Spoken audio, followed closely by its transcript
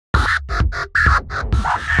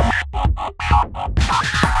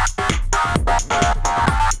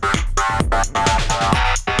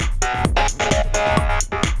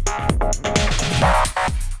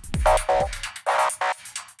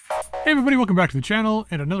everybody, welcome back to the channel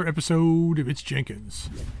and another episode of It's Jenkins.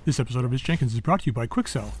 This episode of It's Jenkins is brought to you by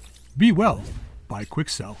Quikscell. Be well by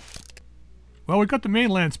Quikscell. Well, we've got the main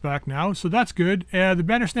lance back now, so that's good. The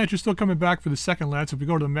banner snatch is still coming back for the second lance. If we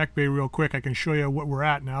go to the mech bay real quick, I can show you what we're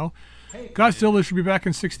at now. Godzilla should be back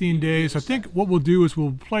in 16 days. I think what we'll do is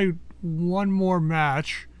we'll play one more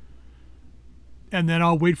match, and then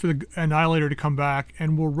I'll wait for the Annihilator to come back,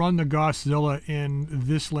 and we'll run the Godzilla in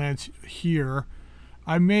this lance here.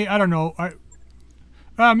 I don't know,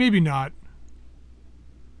 maybe not,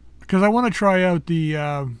 because I want to try out the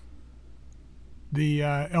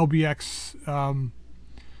LBX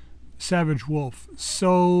Savage Wolf.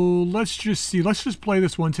 So let's just see. Let's just play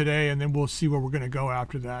this one today, and then we'll see where we're going to go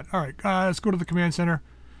after that. All right, let's go to the command center.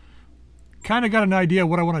 Kind of got an idea of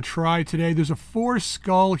what I want to try today. There's a 4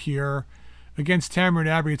 skull here against Tamara and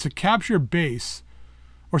Abbey. It's a capture base,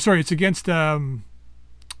 or sorry, it's against the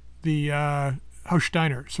House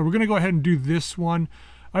Steiner. So we're going to go ahead and do this one.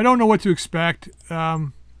 I don't know what to expect.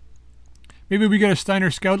 Maybe we get a Steiner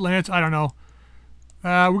Scout Lance. I don't know.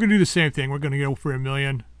 We're going to do the same thing. We're going to go for 1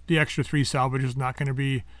 million. The extra 3 salvage is not going to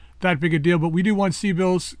be that big a deal, but we do want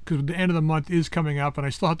C-bills because the end of the month is coming up, and I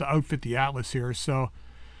still have to outfit the Atlas here. So,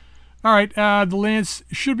 all right, the Lance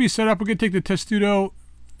should be set up. We're going to take the Testudo.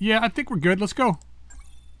 Yeah, I think we're good. Let's go.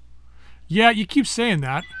 Yeah, you keep saying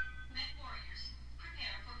that.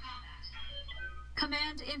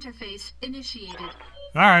 Command interface initiated.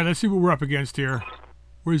 All right, let's see what we're up against here.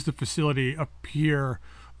 Where's the facility? Up here.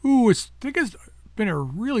 Ooh, I think it's been a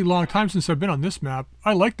really long time since I've been on this map.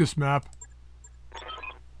 I like this map.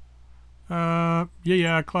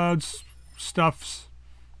 Yeah, clouds, stuffs.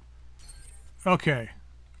 Okay.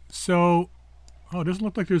 So, oh, it doesn't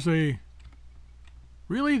look like there's a...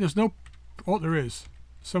 Really? There's no... Oh, there is.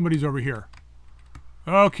 Somebody's over here.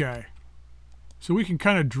 Okay. So we can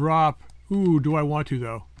kind of drop... Ooh, do I want to,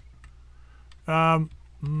 though? I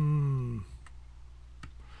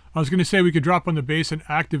was going to say we could drop on the base and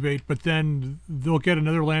activate, but then they'll get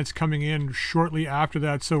another lance coming in shortly after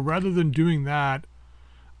that. So rather than doing that,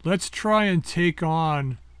 let's try and take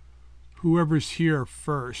on whoever's here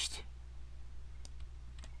first.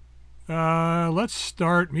 Let's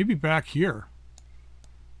start maybe back here.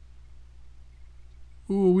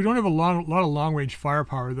 Ooh, we don't have a lot of long-range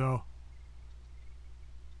firepower, though.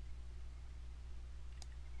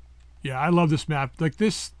 Yeah, I love this map. Like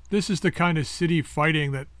this is the kind of city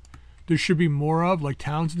fighting that there should be more of, like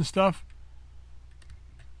towns and stuff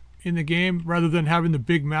in the game, rather than having the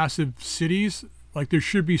big massive cities. Like there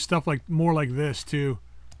should be stuff like more like this too.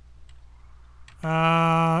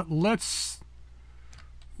 Let's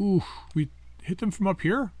we hit them from up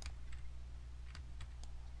here.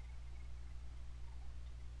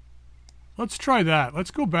 Let's try that. Let's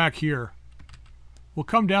go back here. We'll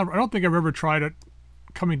come down. I don't think I've ever tried it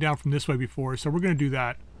coming down from this way before, so we're going to do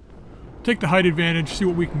that. Take the height advantage, see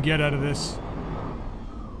what we can get out of this.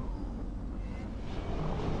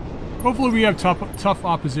 Hopefully we have tough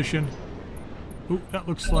opposition. Ooh, that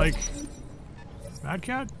looks like Mad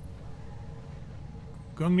Cat?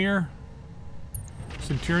 Gungnir?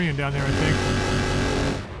 Centurion down there, I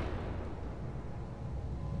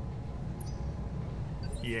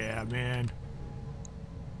think. Yeah, man.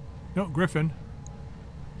 No, Griffin.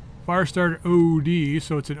 Firestarter OD,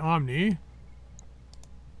 so it's an Omni.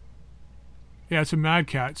 Yeah, it's a Mad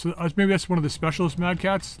Cat. So maybe that's one of the specialist Mad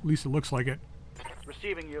Cats. At least it looks like it.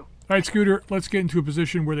 Receiving you. All right, Scooter, let's get into a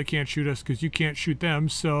position where they can't shoot us because you can't shoot them.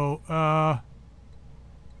 So,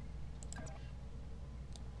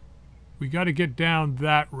 we got to get down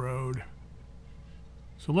that road.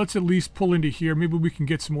 So let's at least pull into here. Maybe we can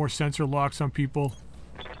get some more sensor locks on people.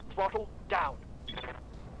 Throttle down.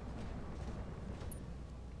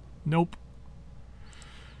 Nope.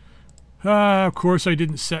 Of course I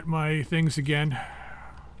didn't set my things again.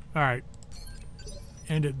 Alright.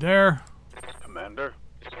 End it there. Commander.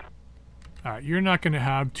 Alright, you're not going to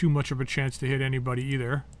have too much of a chance to hit anybody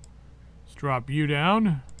either. Let's drop you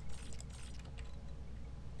down.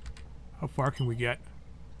 How far can we get?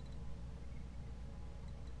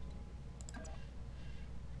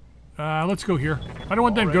 Let's go here. I don't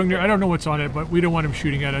want that Gungnir. I don't know what's on it, but we don't want him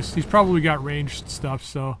shooting at us. He's probably got ranged stuff,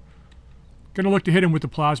 so... Gonna look to hit him with the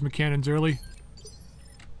plasma cannons early.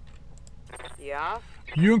 Yeah?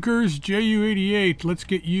 Junkers, JU-88. Let's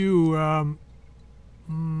get you,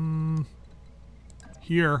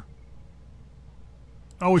 here.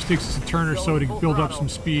 Always takes us a turn or so to build up some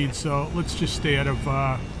speed, so let's just stay out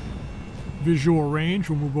of, visual range.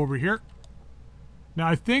 We'll move over here. Now,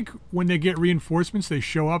 I think when they get reinforcements, they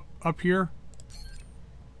show up here.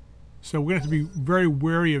 So we're going to have to be very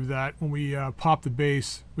wary of that when we pop the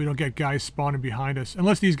base. We don't get guys spawning behind us.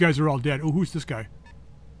 Unless these guys are all dead. Oh, who's this guy?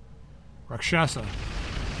 Rakshasa.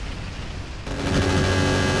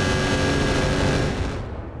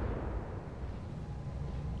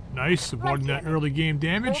 Nice, avoiding that early game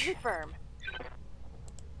damage.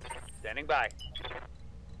 Standing by.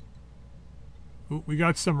 Ooh, we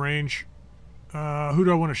got some range. Who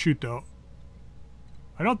do I want to shoot, though?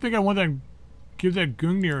 I don't think I want to give that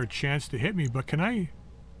Gungnir a chance to hit me, but can I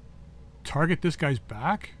target this guy's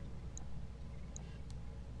back?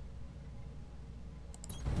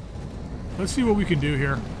 Let's see what we can do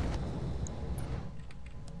here.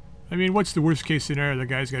 I mean, what's the worst case scenario? The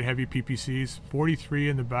guy's got heavy PPCs. 43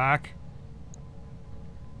 in the back.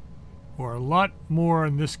 Or a lot more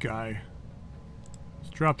on this guy. Let's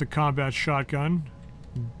drop the combat shotgun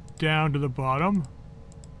down to the bottom.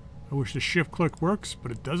 I wish the shift click works, but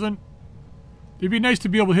it doesn't. It'd be nice to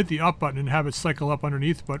be able to hit the up button and have it cycle up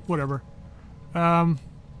underneath, but whatever. Do I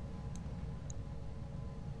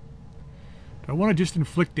want to just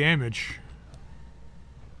inflict damage?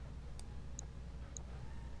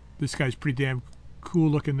 This guy's pretty damn cool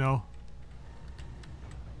looking, though.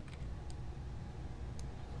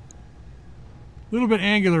 A little bit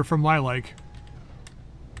angular for my like.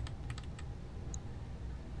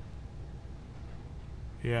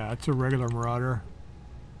 Yeah, it's a regular Marauder.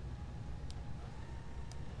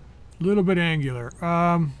 A little bit angular.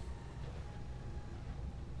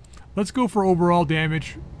 Let's go for overall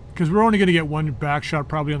damage, because we're only going to get one back shot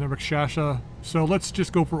probably on the Rakshasa. So let's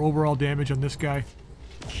just go for overall damage on this guy.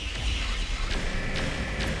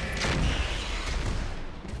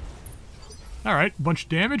 Alright, bunch of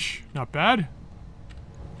damage. Not bad.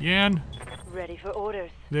 Yan. Ready for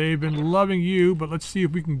orders. They've been loving you, but let's see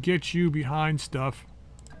if we can get you behind stuff.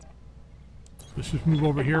 Let's just move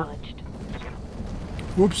over here.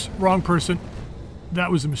 Whoops, wrong person.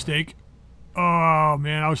 That was a mistake. Oh,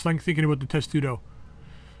 man, I was thinking about the Testudo.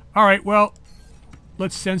 Alright, well,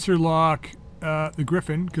 let's sensor lock the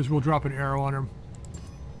Griffin, because we'll drop an arrow on him.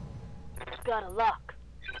 Got a lock.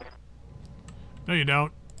 No, you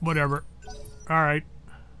don't. Whatever. Alright.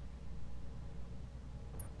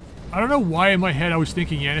 I don't know why in my head I was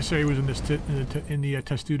thinking Janissary was in this in the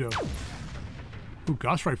Testudo. Ooh,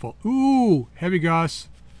 Gauss rifle. Ooh, heavy Gauss.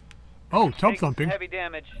 Oh, tub thumping. Heavy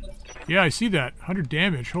damage. Yeah, I see that. 100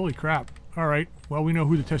 damage. Holy crap. Alright. Well, we know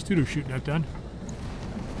who the Testudo's shooting at then.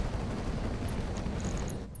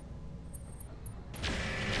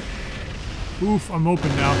 Oof, I'm open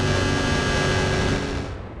now.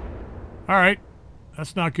 Alright.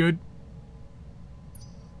 That's not good.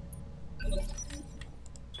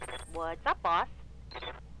 What's up, boss?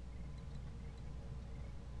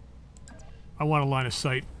 I want a line of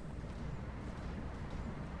sight.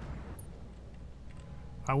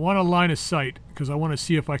 I want a line of sight, because I want to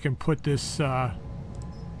see if I can put this, that's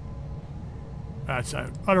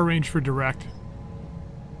out of range for direct.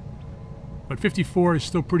 But 54 is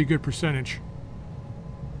still pretty good percentage.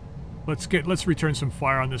 Let's return some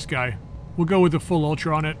fire on this guy. We'll go with the full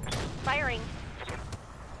ultra on it. Firing.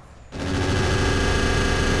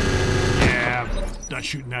 Yeah, not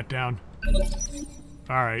shooting that down.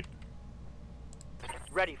 Alright.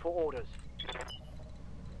 Ready for orders.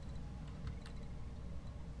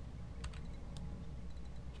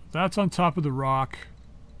 That's on top of the rock.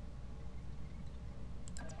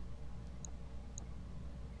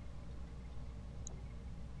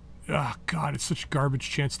 Ah, God, it's such a garbage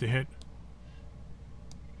chance to hit.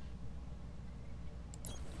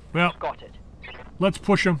 Well, Got it. let's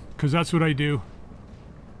push him, because that's what I do.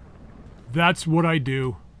 That's what I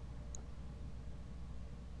do.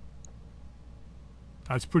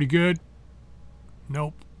 That's pretty good.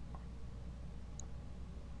 Nope.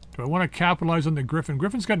 Do I want to capitalize on the Griffin?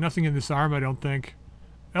 Griffin's got nothing in this arm, I don't think.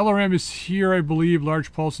 LRM is here, I believe.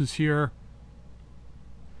 Large Pulse is here.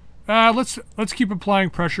 Let's keep applying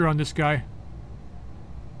pressure on this guy.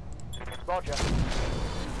 Roger.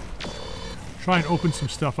 Try and open some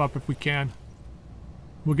stuff up if we can.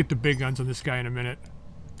 We'll get the big guns on this guy in a minute.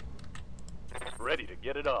 Ready to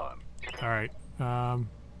get it on. Alright.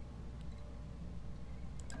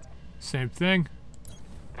 Same thing.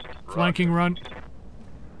 Flanking run.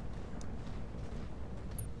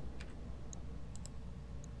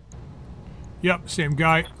 Yep, same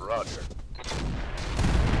guy. Roger.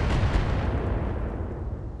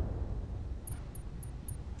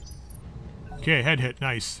 Okay, head hit.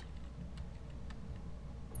 Nice.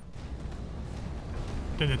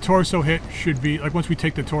 Then the torso hit should be, like once we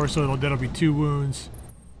take the torso, that'll be 2 wounds.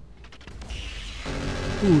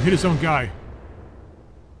 Ooh, hit his own guy.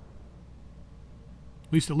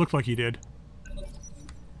 At least it looked like he did.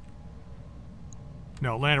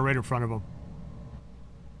 No, landed right in front of him.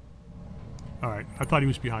 Alright, I thought he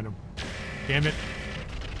was behind him. Damn it.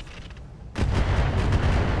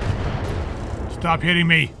 Stop hitting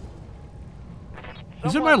me!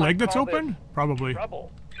 Is it my leg that's open? Probably.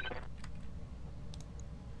 Trouble.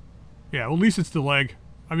 Yeah, well, at least it's the leg.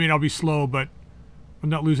 I mean, I'll be slow, but I'm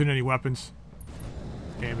not losing any weapons.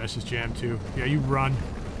 AMS is jammed too. Yeah, you run.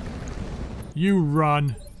 You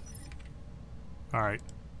run. Alright.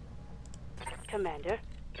 Commander.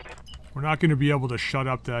 We're not going to be able to shut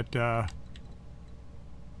up that, Do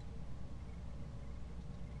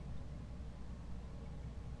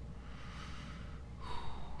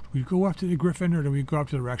we go after the Griffin or do we go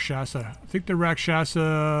after the Rakshasa? I think the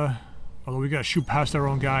Rakshasa... Although we gotta shoot past our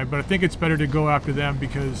own guy, but I think it's better to go after them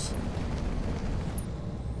because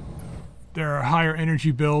they're a higher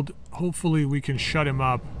energy build. Hopefully we can shut him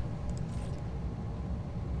up.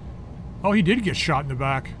 Oh, he did get shot in the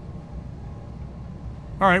back.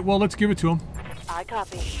 Alright, well, let's give it to him. I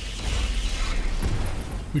copy.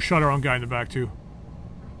 We shot our own guy in the back, too.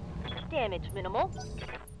 Damage minimal.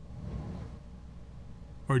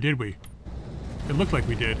 Or did we? It looked like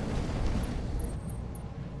we did.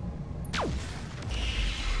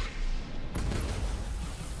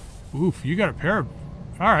 Oof, you got a pair of...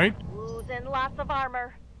 Alright. Losing lots of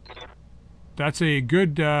armor. That's a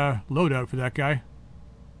good loadout for that guy.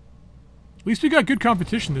 At least we got good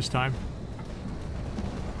competition this time.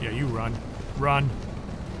 Yeah, you run. Run.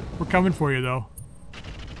 We're coming for you, though.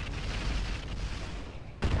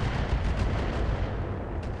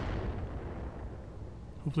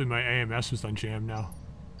 Hopefully my AMS is unjammed now.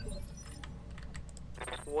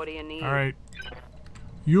 What do you need? Alright.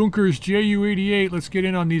 Junkers JU-88, let's get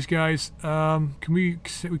in on these guys. Can we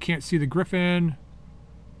can't see the Griffin.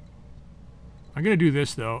 I'm gonna do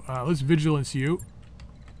this though. Let's vigilance you.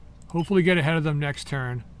 Hopefully get ahead of them next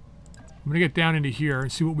turn. I'm gonna get down into here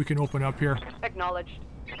and see what we can open up here. Acknowledged.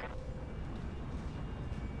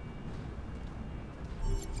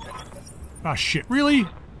 Ah shit, really?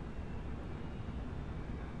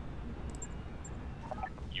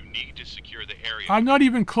 You need to secure the area. I'm not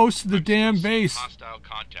even close to the damn base. Hostile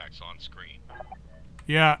contacts on screen.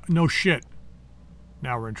 Yeah, no shit.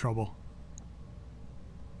 Now we're in trouble.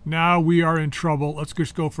 Now we are in trouble. Let's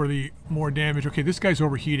just go for the more damage. Okay, this guy's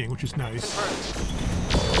overheating, which is nice.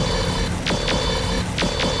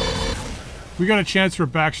 We got a chance for a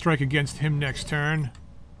backstrike against him next turn.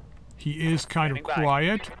 He is kind of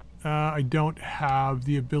quiet. I don't have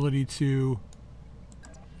the ability to...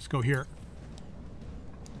 Let's go here.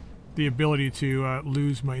 The ability to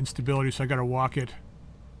lose my instability, so I gotta walk it.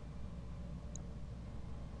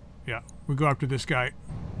 Yeah, we go after this guy.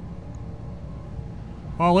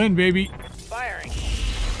 All in, baby. Firing.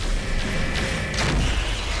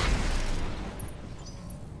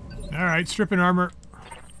 Alright, stripping armor.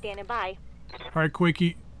 Standing by. Alright,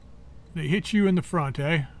 Quakey. They hit you in the front,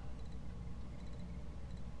 eh?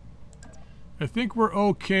 I think we're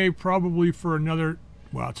okay probably for another...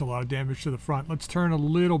 Wow, it's a lot of damage to the front. Let's turn a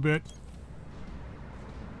little bit.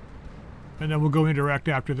 And then we'll go indirect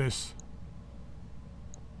after this.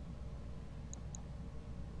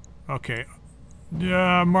 Okay.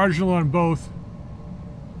 Yeah, marginal on both.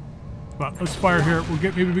 But let's fire here. We'll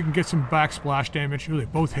get, maybe we can get some backsplash damage. Oh, they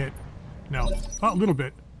both hit. No. Oh, a little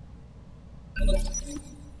bit.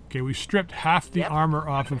 Okay, we stripped half the armor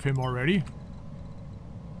off of him already.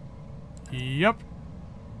 Yep.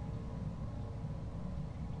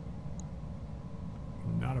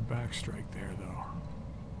 Not a backstrike there, though.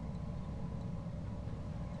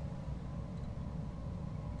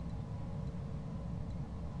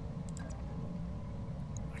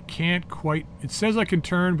 I can't quite... It says I can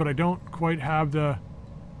turn, but I don't quite have the...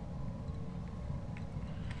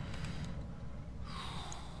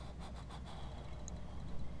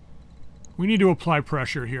 We need to apply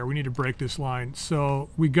pressure here. We need to break this line. So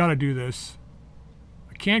we got to do this.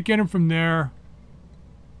 I can't get him from there.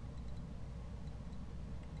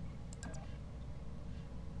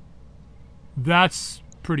 That's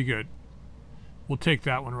pretty good. We'll take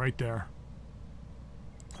that one right there.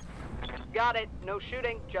 Got it. No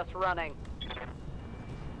shooting, just running.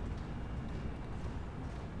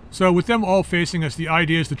 So with them all facing us, the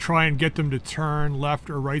idea is to try and get them to turn left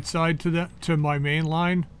or right side to my main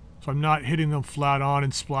line. So I'm not hitting them flat on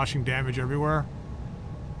and splashing damage everywhere.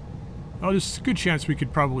 Oh, there's a good chance we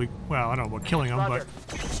could probably... Well, I don't know about killing them, but...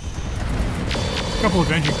 A couple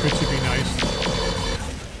of engine crits would be nice.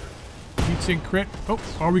 Heat sink crit. Oh,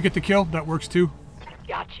 or we get the kill. That works too.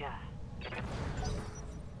 Gotcha.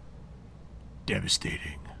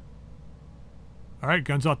 Devastating. Alright,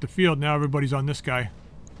 guns out the field. Now everybody's on this guy.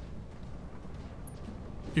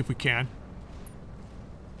 If we can.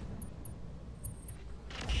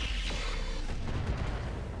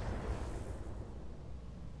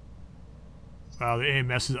 Wow, the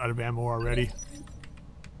AMS is out of ammo already.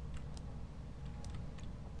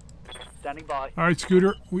 Standing by. Alright,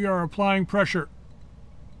 Scooter, we are applying pressure.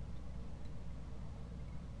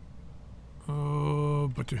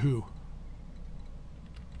 But to who?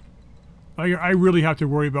 I really have to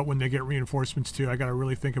worry about when they get reinforcements too. I gotta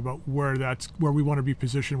really think about where we want to be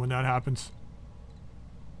positioned when that happens.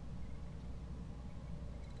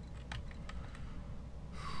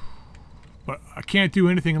 But I can't do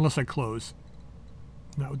anything unless I close.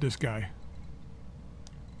 Not with this guy.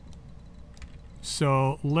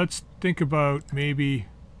 So let's think about maybe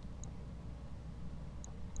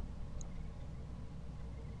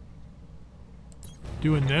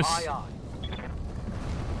doing this. Aye, aye.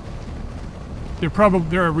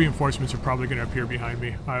 Their reinforcements are probably going to appear behind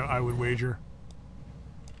me. I would wager.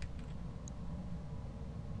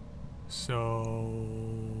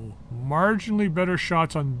 So marginally better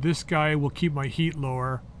shots on this guy will keep my heat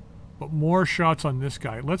lower, but more shots on this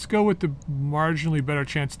guy. Let's go with the marginally better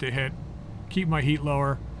chance to hit. Keep my heat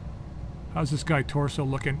lower. How's this guy torso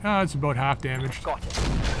looking? Ah, it's about half damaged. Got it.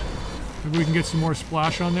 Maybe we can get some more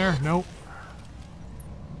splash on there. Nope.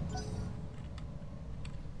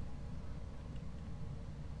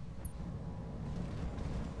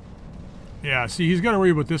 Yeah, see, he's got to worry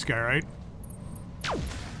about this guy, right?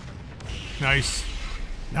 Nice.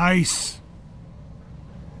 Nice!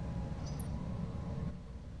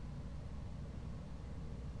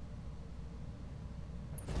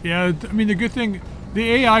 Yeah, I mean, the good thing,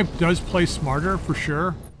 the AI does play smarter, for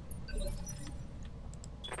sure.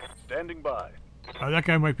 Standing by. That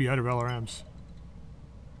guy might be out of LRMs.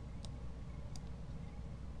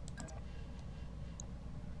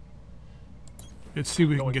 Let's see if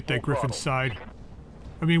we can get that Griffin's side.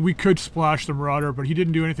 I mean, we could splash the Marauder, but he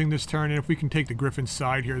didn't do anything this turn, and if we can take the Griffin's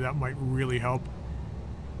side here, that might really help.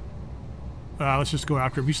 Let's just go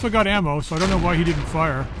after him. He's still got ammo, so I don't know why he didn't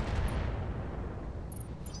fire.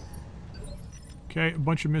 Okay, a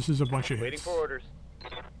bunch of misses, a bunch of hits. Waiting for orders.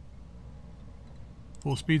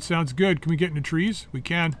 Full speed sounds good. Can we get into trees? We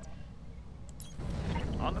can.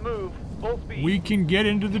 On the move. Full speed. We can get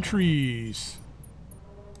into the trees.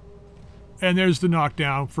 And there's the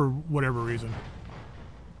knockdown for whatever reason.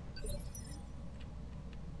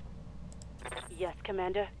 Yes,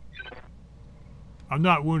 Commander. I'm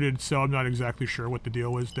not wounded, so I'm not exactly sure what the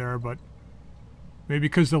deal was there, but maybe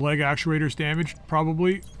because the leg actuator's damaged,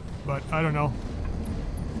 probably, but I don't know.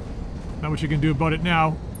 Not much you can do about it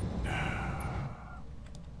now.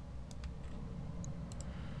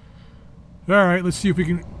 Alright, let's see if we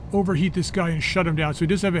can overheat this guy and shut him down. So he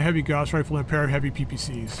does have a heavy Gauss rifle and a pair of heavy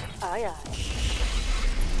PPCs. Aye,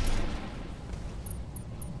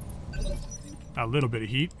 aye. A little bit of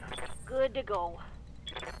heat. Good to go.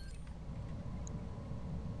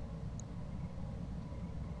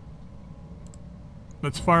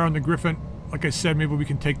 Let's fire on the Griffin. Like I said, maybe we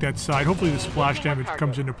can take that side. Hopefully the splash damage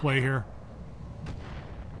comes into play here.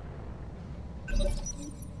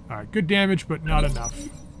 Alright, good damage, but not enough.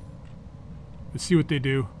 Let's see what they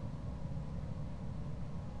do.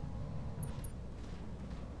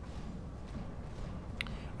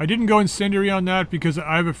 I didn't go incendiary on that because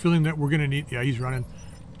I have a feeling that we're going to need... Yeah, he's running.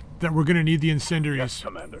 That we're going to need the incendiaries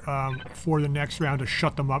for the next round to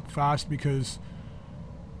shut them up fast because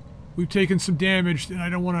we've taken some damage and I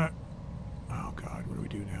don't want to... Oh god, what do we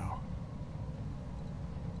do now?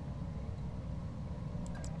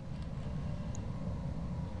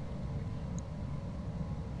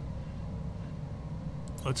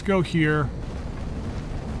 Let's go here.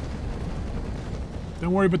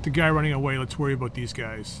 Don't worry about the guy running away. Let's worry about these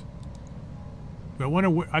guys. But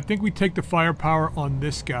I think we take the firepower on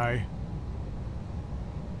this guy.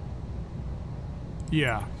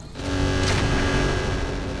 Yeah.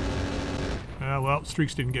 Well,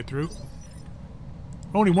 streaks didn't get through.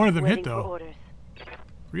 Only one of them hit, though.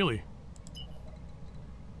 Really?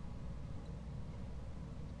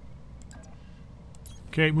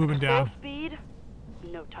 Okay, moving down. Full speed,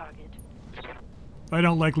 no target. I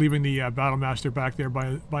don't like leaving the Battlemaster back there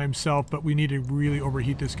by himself, but we need to really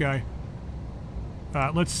overheat this guy.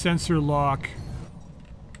 Let's sensor lock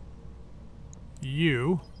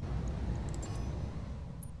you.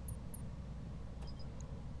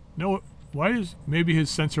 No, why is... Maybe his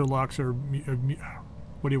sensor locks are...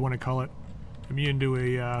 what do you want to call it? Immune to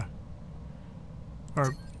a...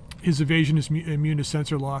 or his evasion is immune to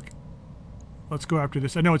sensor lock. Let's go after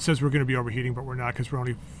this. I know it says we're going to be overheating, but we're not because we're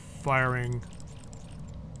only firing...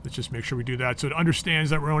 Let's just make sure we do that so it understands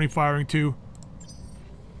that we're only firing 2.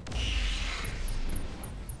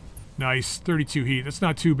 Nice, 32 heat. That's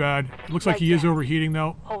not too bad. It looks like he is overheating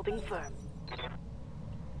though. Holding firm.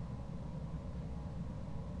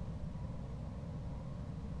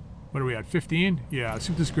 What are we at, 15? Yeah, let's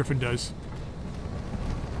see what this Griffin does.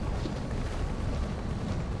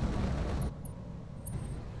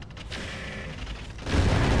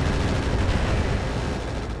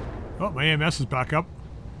 Oh, my AMS is back up.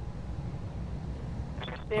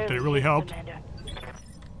 But did it really help?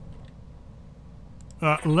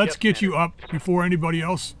 Let's get you up before anybody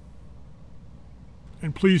else.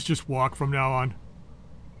 And please just walk from now on.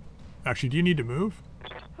 Actually, do you need to move?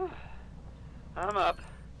 I'm up.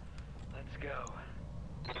 Let's go.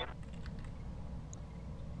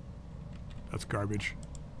 That's garbage.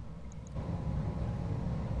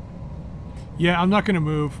 Yeah, I'm not going to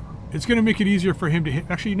move. It's going to make it easier for him to hit.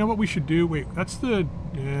 Actually, you know what we should do? Wait, that's the...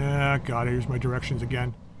 Yeah, God, here's my directions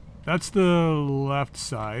again. That's the left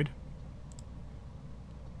side.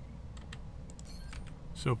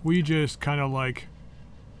 So if we just kind of like...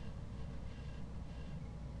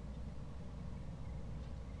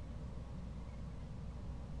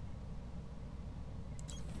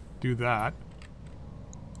 do that.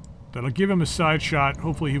 That'll give him a side shot.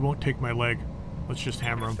 Hopefully he won't take my leg. Let's just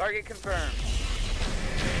hammer him. Target confirmed.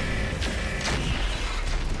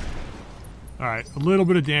 Alright, a little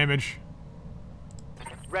bit of damage.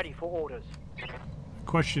 Ready for orders. The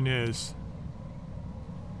question is...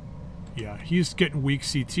 Yeah, he's getting weak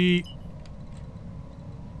CT.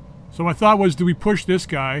 So my thought was, do we push this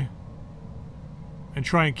guy and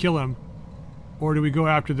try and kill him? Or do we go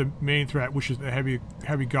after the main threat, which is the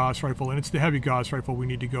heavy Gauss rifle? And it's the heavy Gauss rifle we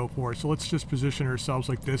need to go for. So let's just position ourselves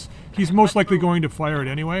like this. He's most likely going to fire it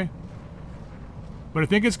anyway. But I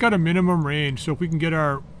think it's got a minimum range, so if we can get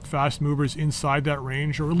our fast movers inside that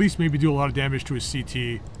range, or at least maybe do a lot of damage to his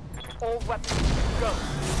CT. All weapons, go.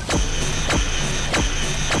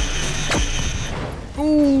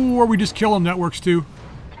 Ooh, or we just kill him, that works too.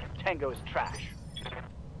 Tango is trash.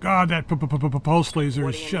 God, that pulse laser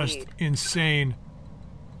What is do you just need? insane.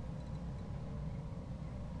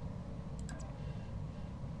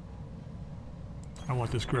 I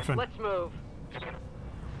want this Griffin. Let's move.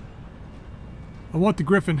 I want the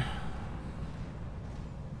Griffin.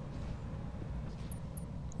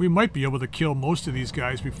 We might be able to kill most of these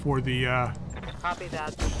guys before the, Copy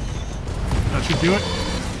that. that should do it.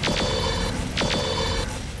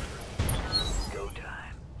 Go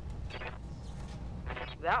time.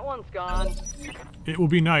 That one's gone. It will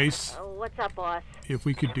be nice Oh, what's up, boss? if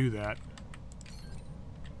we could do that.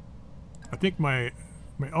 I think my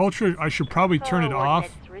Ultra, I should probably turn it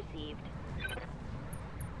off. Ordnance received.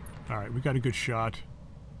 Alright, we got a good shot.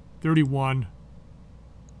 31.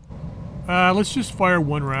 Let's just fire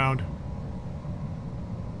one round.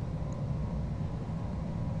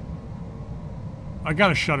 I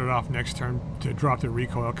gotta shut it off next turn to drop the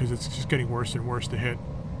recoil because it's just getting worse and worse to hit.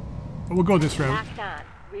 But we'll go this route. Locked on.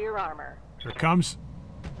 Rear armor. Here it comes.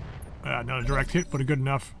 Not a direct hit, but a good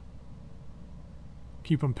enough.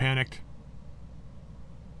 Keep them panicked.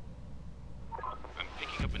 I'm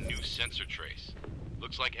picking up a new sensor trace.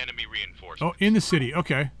 Looks like enemy reinforcements. Oh, in the city.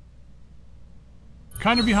 Okay.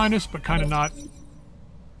 Kind of behind us, but kind of not.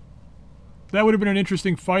 That would have been an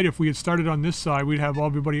interesting fight if we had started on this side. We'd have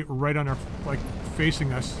everybody right on our, like,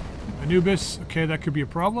 facing us. Anubis. Okay, that could be a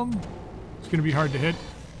problem. It's going to be hard to hit.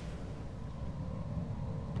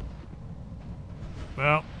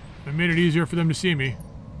 Well, it made it easier for them to see me.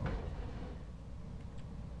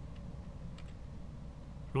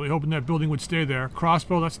 Really hoping that building would stay there.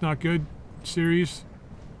 Crossbow, that's not good. Series.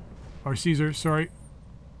 Or Caesar, sorry.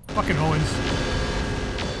 Fucking Owens.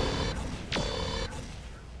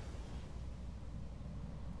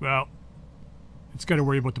 Well, it's got to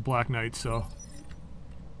worry about the Black Knight, so.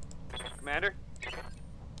 Commander?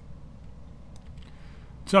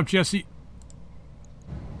 What's up, Jesse?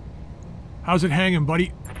 How's it hanging,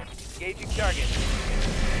 buddy? Engaging target.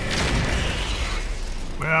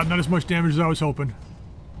 Well, not as much damage as I was hoping.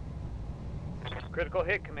 Critical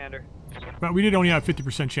hit, Commander. But we did only have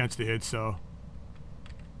 50% chance to hit, so.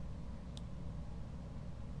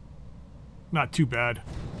 Not too bad.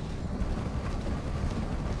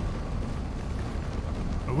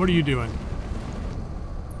 But what are you doing?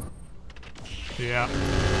 Yeah.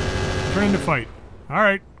 Turning to fight.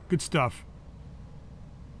 Alright, good stuff.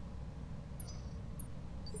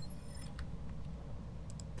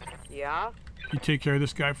 Yeah? You take care of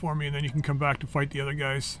this guy for me, and then you can come back to fight the other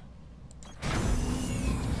guys.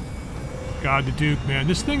 God, the Duke, man.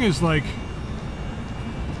 This thing is like...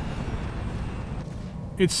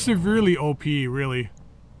 It's severely OP, really.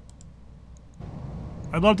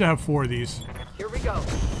 I'd love to have 4 of these. Here we go.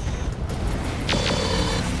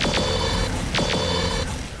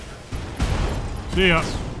 See ya.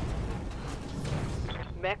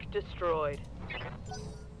 Mech destroyed.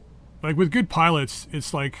 Like, with good pilots,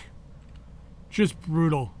 it's like... Just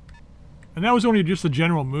brutal. And that was only just a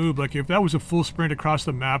general move. Like, if that was a full sprint across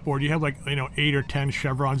the map board, you have like, you know, 8 or 10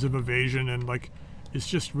 chevrons of evasion, and like, it's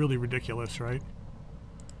just really ridiculous, right?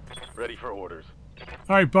 Ready for orders.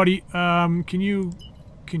 All right, buddy. Can you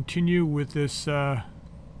continue with this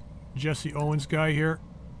Jesse Owens guy here?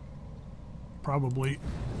 Probably.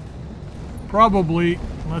 Probably,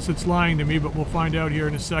 unless it's lying to me, but we'll find out here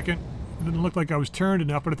in a second. It didn't look like I was turned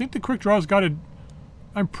enough, but I think the quick draw's got a...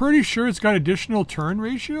 I'm pretty sure it's got additional turn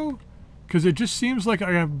ratio, because it just seems like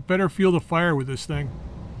I have better field of fire with this thing.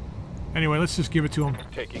 Anyway, let's just give it to him.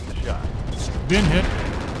 Taking the shot. Been hit.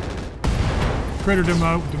 Crittered him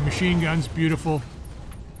out with the machine guns. Beautiful.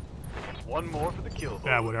 One more for the kill.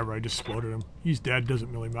 Yeah, whatever. I just exploded him. He's dead.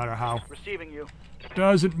 Doesn't really matter how. Receiving you.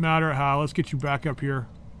 Doesn't matter how. Let's get you back up here.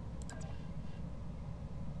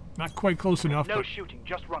 Not quite close enough, No but shooting,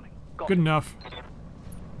 just running. Go. good enough.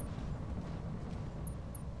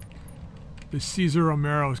 This Caesar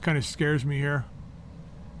Romero kind of scares me here.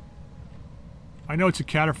 I know it's a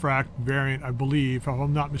cataphract variant, I believe, if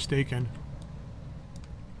I'm not mistaken.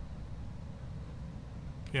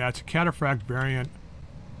 Yeah, it's a cataphract variant.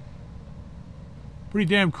 Pretty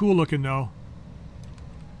damn cool looking, though.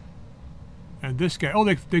 And this guy... Oh,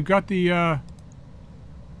 they've got the...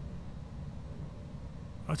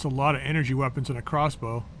 That's a lot of energy weapons and a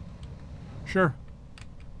crossbow. Sure.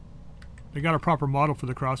 They got a proper model for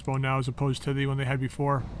the crossbow now as opposed to the one they had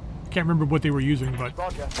before. Can't remember what they were using, but...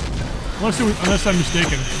 Roger. Unless I'm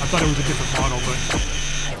mistaken. I thought it was a different model, but...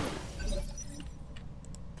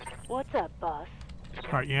 What's up, boss?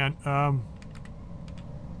 Alright, Yan.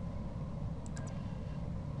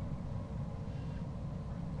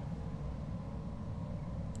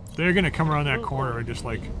 They're gonna come around that corner and just,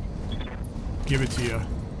 like, give it to you.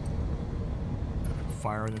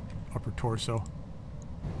 Fire in the upper torso.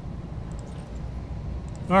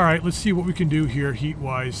 Alright, let's see what we can do here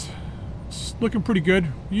heat-wise. It's looking pretty good.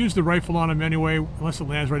 We use the rifle on him anyway, unless it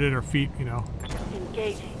lands right at our feet, you know.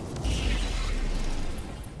 Engaging.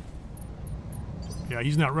 Yeah,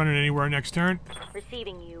 he's not running anywhere next turn.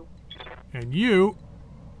 Receiving you. And you,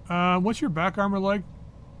 what's your back armor like?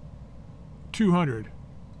 200.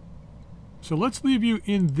 So let's leave you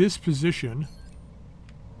in this position.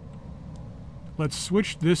 Let's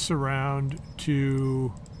switch this around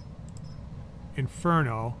to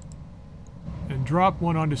Inferno and drop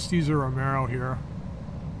one onto Caesar Romero here.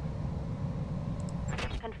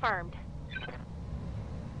 Confirmed.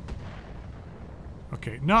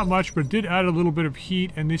 Okay, not much, but it did add a little bit of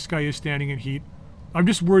heat, and this guy is standing in heat. I'm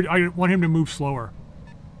just worried. I want him to move slower.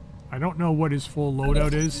 I don't know what his full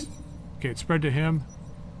loadout is. Okay, it's spread to him.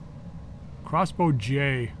 Crossbow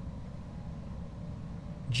J.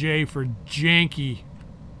 J for janky.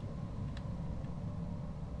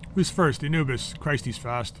 Who's first? Anubis. Christ, he's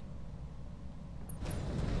fast.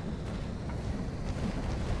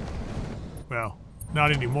 Well,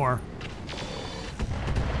 not anymore.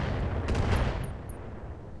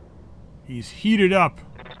 He's heated up.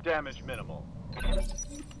 Damage minimal.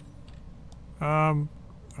 I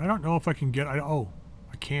don't know if I can get... oh,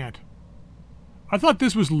 I can't. I thought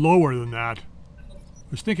this was lower than that.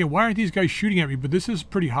 I was thinking, why aren't these guys shooting at me? But this is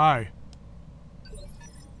pretty high.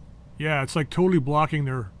 Yeah, it's like totally blocking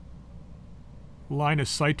their line of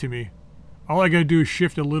sight to me. All I gotta do is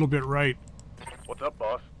shift a little bit right. What's up,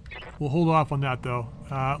 boss? We'll hold off on that, though.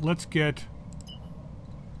 Let's get...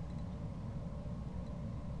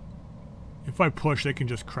 If I push, they can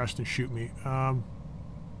just crest and shoot me.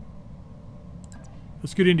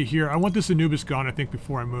 Let's get into here. I want this Anubis gone, I think,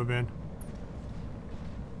 before I move in.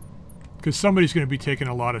 Because somebody's going to be taking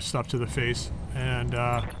a lot of stuff to the face. And,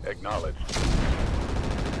 Acknowledged.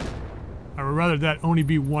 I would rather that only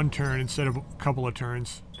be one turn instead of a couple of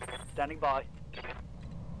turns. Standing by.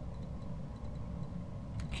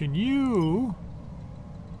 Can you...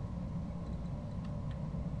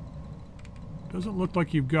 Doesn't look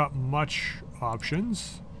like you've got much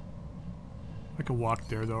options. I can walk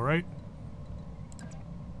there, though, right?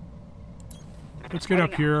 Let's get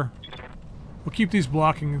up here. We'll keep these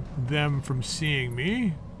blocking them from seeing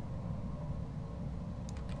me.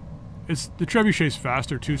 The trebuchet's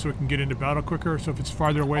faster, too, so it can get into battle quicker. So if it's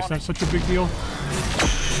farther away, it's not such a big deal. I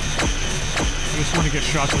just want to get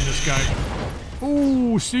shots on this guy.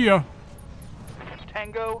 Oh, see ya.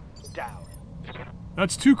 Tango down.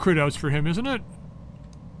 That's 2 crit outs for him, isn't it?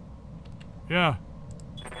 Yeah.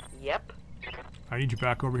 Yep. I need you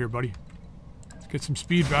back over here, buddy. Let's get some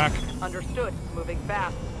speed back. Understood. Moving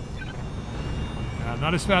fast.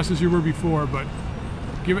 Not as fast as you were before, but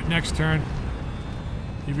give it next turn.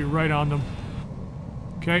 You'll be right on them.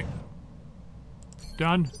 Okay.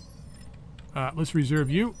 Done. Let's reserve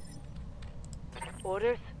you.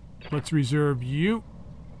 Orders? Let's reserve you.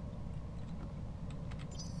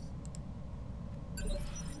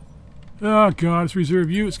 Oh god, let's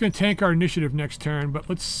reserve you. It's going to tank our initiative next turn, but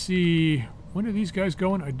let's see. When are these guys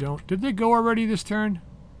going? I don't. Did they go already this turn?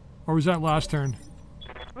 Or was that last turn?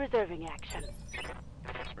 Reserving action.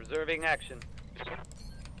 Reserving action.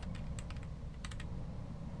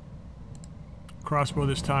 Crossbow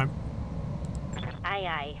this time. Aye,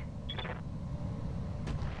 aye.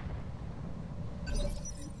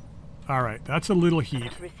 Alright, that's a little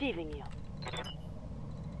heat. Receiving you.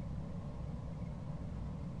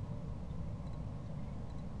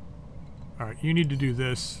 Alright, you need to do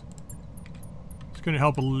this. It's going to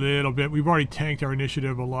help a little bit. We've already tanked our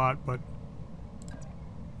initiative a lot, but...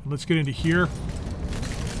 let's get into here.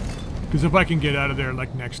 Because if I can get out of there,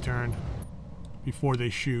 like, next turn, before they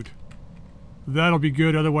shoot, that'll be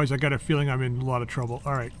good. Otherwise, I got a feeling I'm in a lot of trouble.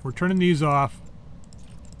 Alright, we're turning these off.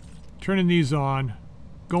 Turning these on.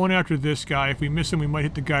 Going after this guy. If we miss him, we might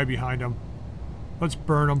hit the guy behind him. Let's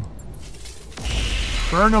burn him.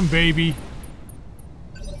 Burn him, baby.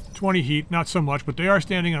 20 heat, not so much, but they are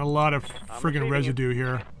standing on a lot of friggin' residue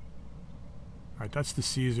here. Alright, that's the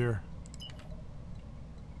Caesar.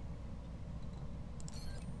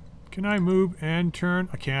 Can I move and turn?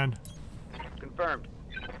 I can. Confirmed.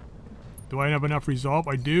 Do I have enough resolve?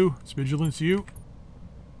 I do. It's vigilance you.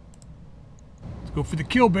 Let's go for the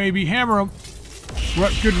kill, baby. Hammer him. We're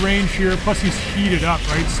at good range here. Plus he's heated up,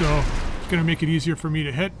 right? So it's going to make it easier for me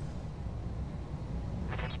to hit.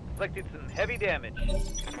 Inflicted some heavy damage.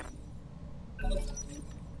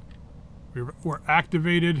 We're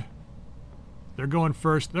activated. They're going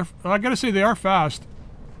first. I gotta say, they are fast.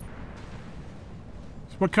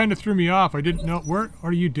 It's what kind of threw me off. I didn't know. What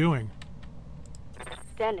are you doing?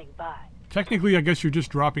 Standing by. Technically, I guess you're just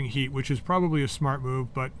dropping heat, which is probably a smart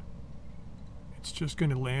move, but it's just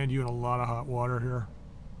going to land you in a lot of hot water here.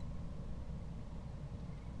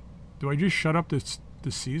 Do I just shut up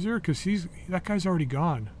the Caesar? Because that guy's already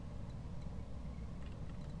gone.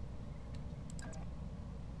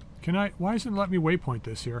 Can I... why isn't it letting me waypoint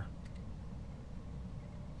this here?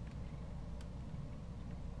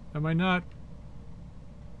 Am I not...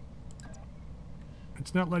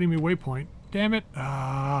 it's not letting me waypoint. Damn it.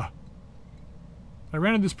 Ah. I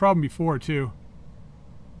ran into this problem before, too.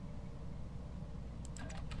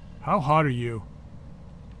 How hot are you?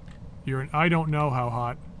 You're an I don't know how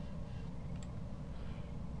hot.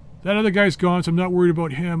 That other guy's gone, so I'm not worried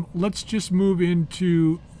about him. Let's just move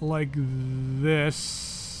into, like,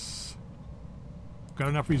 this. Got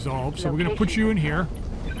enough resolve, so we're going to put you in here.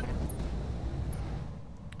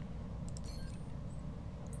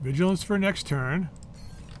 Vigilance for next turn.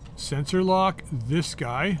 Sensor lock this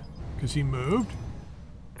guy, because he moved.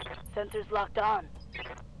 Sensors locked on.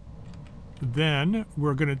 Then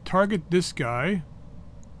we're going to target this guy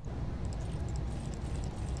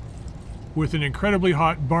with an incredibly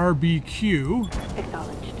hot barbecue.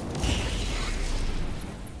 Acknowledged.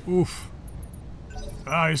 Oof.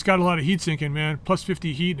 Ah, he's got a lot of heat sinking, man. Plus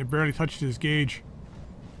 50 heat and it barely touched his gauge.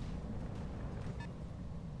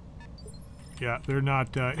 Yeah, they're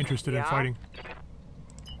not interested in fighting.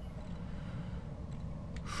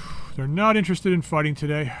 They're not interested in fighting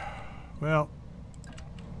today. Well,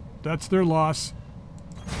 that's their loss.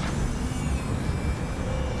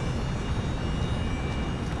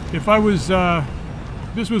 If I was,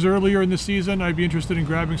 this was earlier in the season, I'd be interested in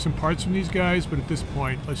grabbing some parts from these guys, but at this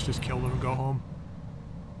point, let's just kill them and go home.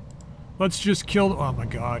 Let's just kill them. Oh my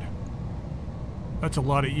god. That's a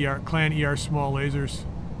lot of clan ER small lasers.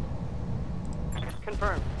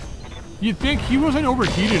 Confirmed. You'd think he wasn't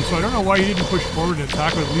overheated, so I don't know why he didn't push forward and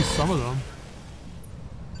attack with at least some of them.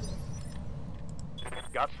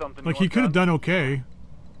 Got something. Like, he could have done okay.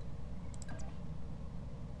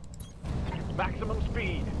 Maximum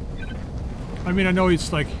speed. I mean, I know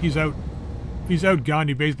he's like, he's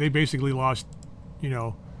outgunned. They basically lost, you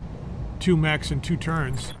know, 2 mechs in 2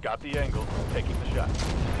 turns. Got the angle. Taking the shot.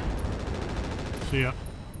 See ya.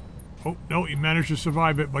 Oh, no, he managed to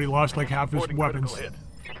survive it, but he lost like half his weapons. Hit.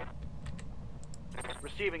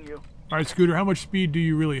 Receiving you. Alright, Scooter, how much speed do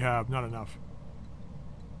you really have? Not enough.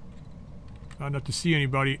 Not enough to see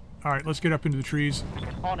anybody. Alright, let's get up into the trees.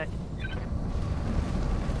 On it.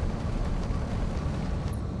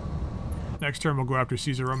 Next turn we'll go after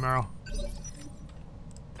Caesar Romero.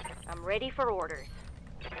 I'm ready for orders.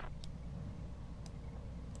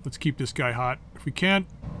 Let's keep this guy hot. If we can.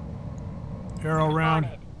 Arrow round.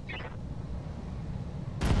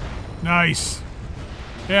 Nice.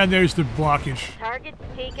 And there's the blockage. Target's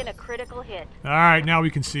taken a critical hit. Alright, now we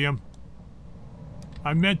can see him.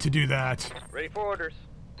 I meant to do that. Ready for orders.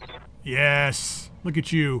 Yes. Look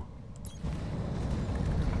at you.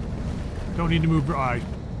 Don't need to move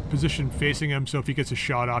position facing him, so if he gets a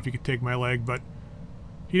shot off, he could take my leg, but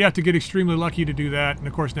he'd have to get extremely lucky to do that, and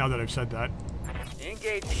of course, now that I've said that.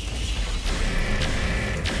 Engage.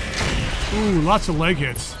 Ooh, lots of leg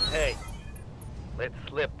hits. Hey, let's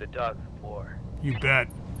slip the dogs of war. You bet.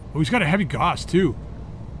 Oh, he's got a heavy Gauss, too.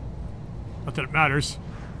 Not that it matters.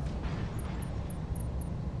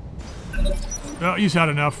 Well, he's had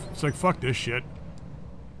enough. It's like, fuck this shit.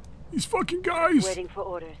 These fucking guys! Waiting for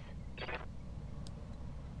orders.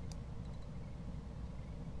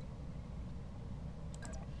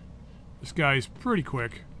 This guy's pretty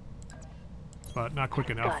quick. But not quick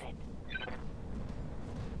enough. Got it.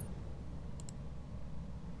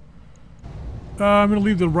 I'm going to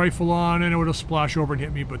leave the rifle on. I know it'll splash over and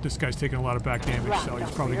hit me, but this guy's taking a lot of back damage, so he's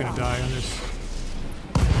probably going to die on this.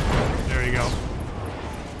 There you go.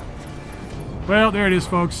 Well, there it is,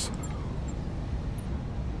 folks.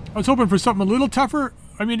 I was hoping for something a little tougher.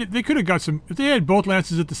 I mean, they could have got some... If they had both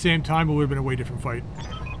lances at the same time, it would have been a way different fight.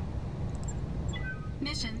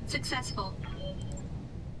 Mission successful.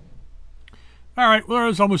 Alright, well,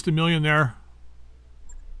 there's almost 1 million there.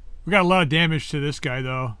 We got a lot of damage to this guy,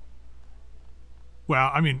 though.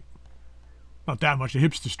 Well, I mean, not that much. The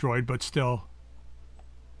hip's destroyed, but still.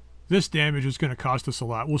 This damage is going to cost us a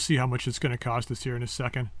lot. We'll see how much it's going to cost us here in a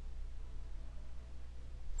second.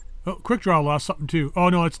 Oh, quick draw lost something too. Oh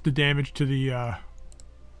no, it's the damage to the,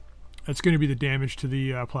 that's going to be the damage to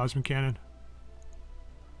the plasma cannon.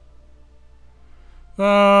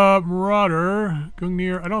 Marauder,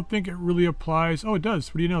 Gungnir, I don't think it really applies. Oh, it does.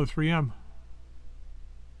 What do you know, 3M.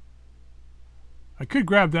 I could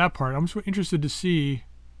grab that part. I'm just interested to see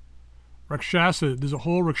Rakshasa. There's a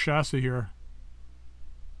whole Rakshasa here.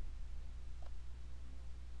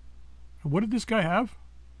 And what did this guy have?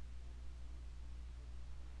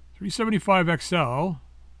 375 XL.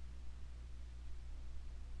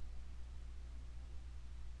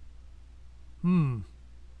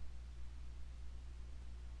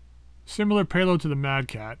 Similar payload to the Mad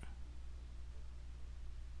Cat.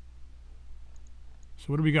 So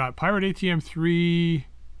what do we got? Pirate ATM 3.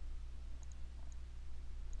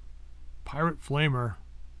 Pirate Flamer.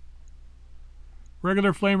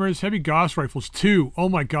 Regular Flamers. Heavy Gauss Rifles 2. Oh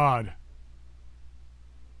my god.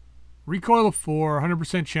 Recoil of 4.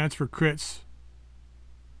 100% chance for crits.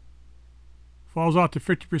 Falls off to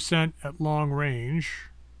 50% at long range.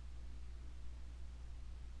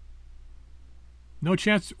 No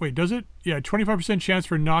chance. Wait, does it? Yeah, 25% chance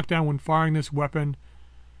for knockdown when firing this weapon.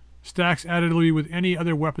 Stacks additively with any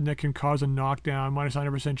other weapon that can cause a knockdown. Minus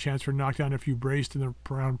 100% chance for knockdown if you braced in the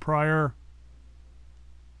round prior.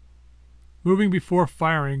 Moving before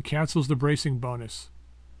firing cancels the bracing bonus.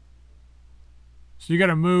 So you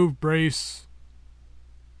gotta move, brace.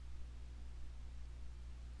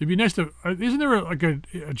 It'd be nice to... Isn't there like a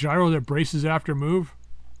gyro that braces after move?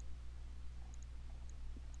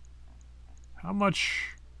 How much...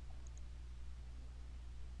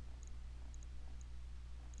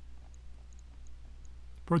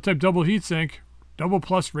 Prototype double heatsink. Double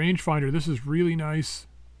plus rangefinder. This is really nice.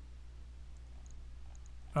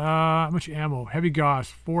 How much ammo? Heavy Gauss.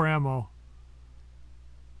 4 ammo.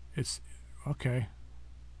 It's... Okay.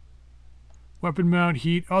 Weapon mount,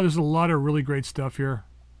 heat. Oh, there's a lot of really great stuff here.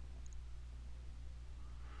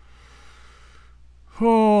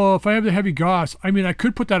 Oh, if I have the heavy Gauss. I mean, I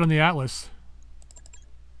could put that on the Atlas.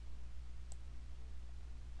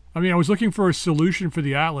 I mean, I was looking for a solution for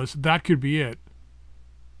the Atlas. That could be it.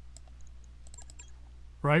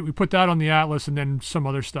 Right? We put that on the Atlas and then some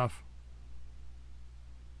other stuff.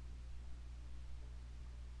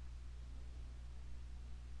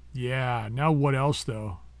 Yeah, now what else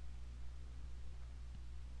though?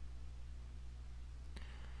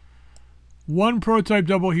 One prototype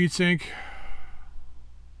double heatsink.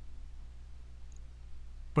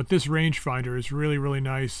 But this rangefinder is really, really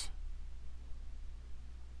nice.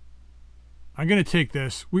 I'm gonna take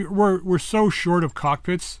this. We're so short of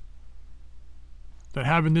cockpits that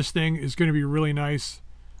having this thing is gonna be really nice.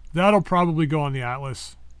 That'll probably go on the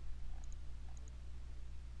Atlas.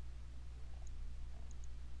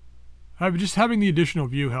 Just having the additional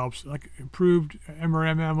view helps. Like improved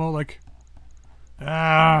MRM ammo, like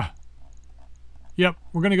yep,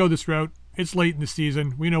 we're gonna go this route. It's late in the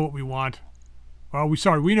season. We know what we want. Well,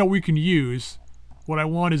 we know what we can use. What I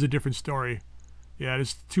want is a different story. Yeah,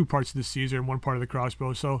 there's 2 parts of the Caesar and 1 part of the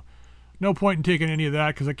crossbow, so no point in taking any of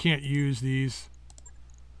that because I can't use these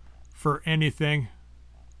for anything.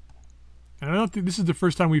 And I don't think this is the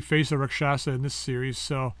first time we've faced a Rakshasa in this series,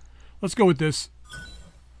 so let's go with this.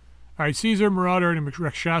 Alright, Caesar, Marauder, and a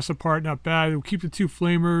Rakshasa part, not bad. We'll keep the 2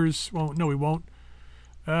 flamers. Well, no, we won't.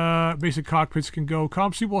 Basic cockpits can go.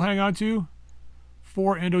 Comp suit will hang on to.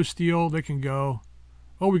 4 endo steel, they can go.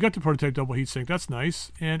 Oh, we got the prototype double heatsink. That's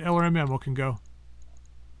nice. And LRM ammo can go.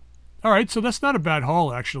 All right, so that's not a bad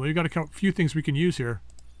haul, actually. We got a few things we can use here.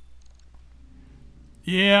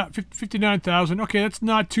 Yeah, 59,000. Okay, that's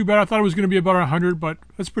not too bad. I thought it was going to be about 100, but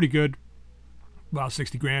that's pretty good. About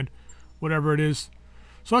 60 grand, whatever it is.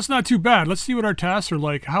 So that's not too bad. Let's see what our tasks are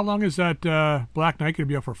like. How long is that Black Knight going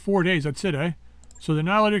to be up for? 4 days. That's it, eh? So the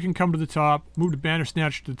Annihilator can come to the top, move the Banner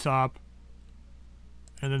Snatch to the top,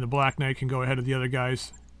 and then the Black Knight can go ahead of the other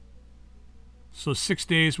guys. So 6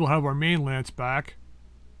 days we'll have our main lance back.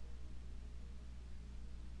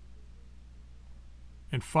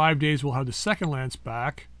 In 5 days we'll have the second lance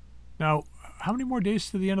back. Now, how many more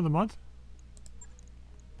days to the end of the month?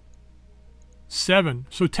 7.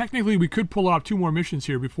 So technically we could pull off 2 more missions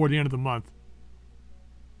here before the end of the month.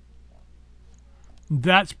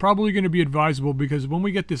 That's probably going to be advisable because when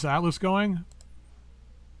we get this Atlas going...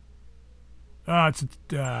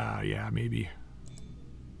 yeah, maybe.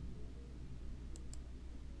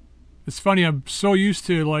 It's funny, I'm so used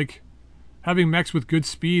to, like, having mechs with good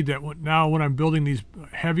speed that now when I'm building these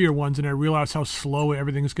heavier ones and I realize how slow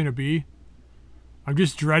everything's going to be, I'm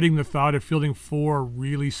just dreading the thought of fielding 4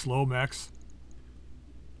 really slow mechs.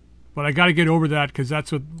 But I got to get over that because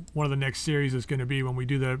that's what one of the next series is going to be when we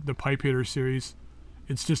do the Pipe Hitter series.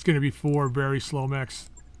 It's just going to be 4 very slow mechs.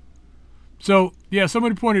 So, yeah,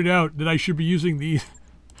 somebody pointed out that I should be using these.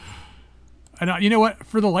 And you know what?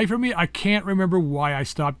 For the life of me, I can't remember why I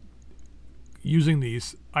stopped using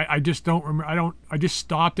these. I just don't remember. I just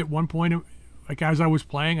stopped at one point. Like, as I was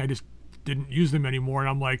playing, I just didn't use them anymore. And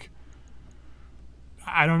I'm like,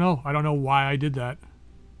 I don't know. I don't know why I did that.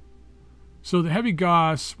 So the heavy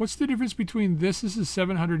Gauss, what's the difference between this? This is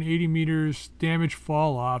 780 meters damage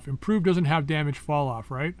fall off. Improved doesn't have damage fall off,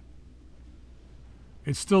 right?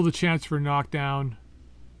 It's still the chance for knockdown.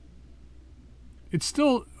 It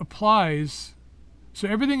still applies. So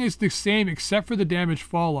everything is the same except for the damage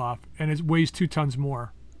fall off, and it weighs 2 tons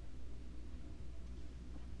more.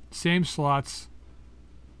 Same slots.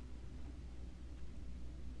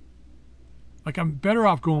 Like, I'm better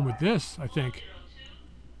off going with this, I think.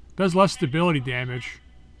 Does less stability damage.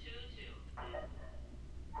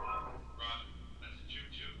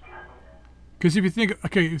 Because if you think,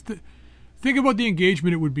 okay, think about the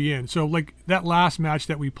engagement it would be in. So, like, that last match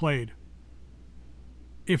that we played.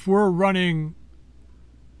 If we're running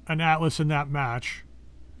an Atlas in that match,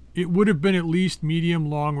 it would have been at least medium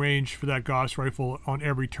long range for that Gauss rifle on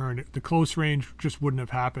every turn. The close range just wouldn't have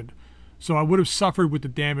happened. So I would have suffered with the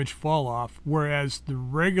damage fall off, whereas the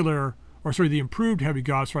regular, or sorry, the improved heavy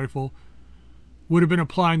Gauss rifle would have been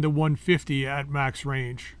applying the 150 at max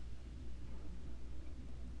range.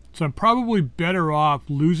 So I'm probably better off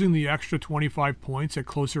losing the extra 25 points at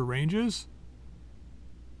closer ranges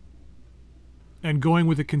and going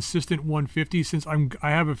with a consistent 150, since I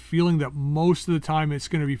have a feeling that most of the time it's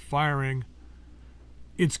going to be firing,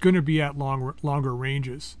 it's going to be at longer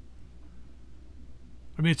ranges.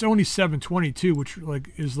 I mean, it's only 722, which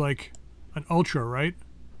is like an Ultra, right?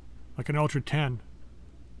 Like an Ultra 10.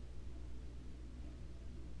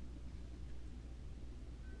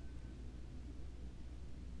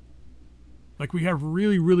 Like, we have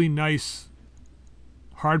really, really nice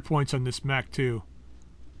hard points on this mech too.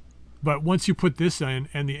 But once you put this in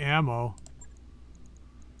and the ammo,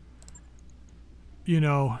 you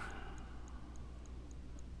know,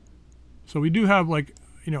 so we do have, like,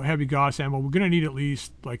 you know, heavy Gauss ammo. We're going to need at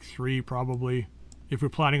least like 3 probably if we're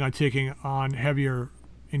planning on taking on heavier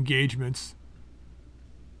engagements.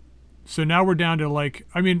 So now we're down to, like,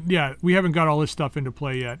 I mean, yeah, we haven't got all this stuff into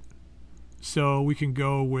play yet. So we can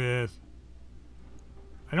go with,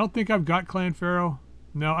 I don't think I've got Clan Pharaoh.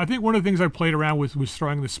 No, I think one of the things I played around with was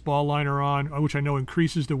throwing the Spall liner on, which I know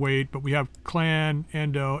increases the weight, but we have Clan,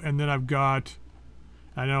 Endo, and then I've got,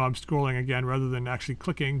 I know I'm scrolling again rather than actually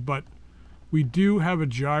clicking, but we do have a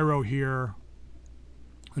gyro here,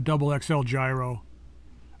 a double XL gyro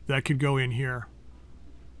that could go in here.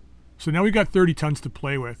 So now we got 30 tons to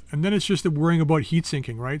play with, and then it's just worrying about heat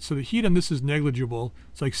sinking, right? So the heat on this is negligible.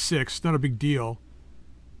 It's like 6, not a big deal.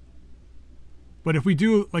 But if we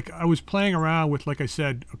do, like, I was playing around with, like I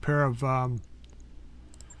said, a pair of, oh,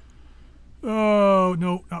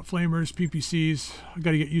 no, not flamers, PPCs. I got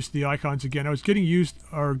to get used to the icons again. I was getting used,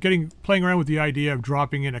 or playing around with the idea of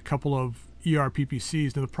dropping in a couple of ER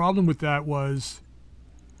PPCs. Now the problem with that was,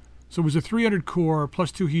 so it was a 300 core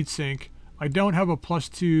plus 2 heatsink. I don't have a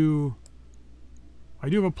 +2, I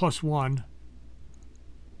do have a +1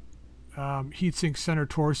 heatsink center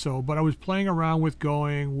torso, but I was playing around with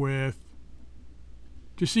going with,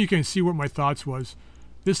 just so you can see what my thoughts was,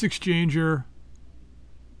 this exchanger,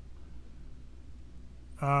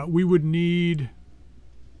 we would need...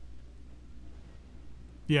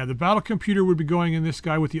 Yeah, the battle computer would be going in this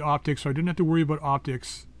guy with the optics, so I didn't have to worry about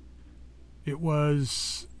optics. It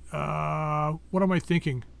was... what am I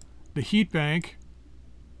thinking? The heat bank.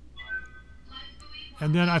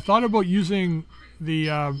 And then I thought about using the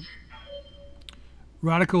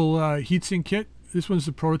radical heatsink kit. This one's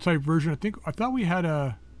the prototype version. I thought we had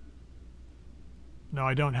a... No,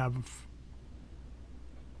 I don't have...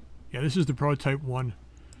 Yeah, this is the prototype one.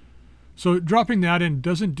 So dropping that in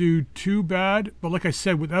doesn't do too bad, but like I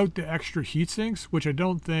said, without the extra heat sinks, which I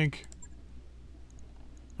don't think...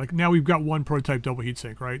 Like now we've got one prototype double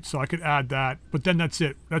heatsink, right? So I could add that, but then that's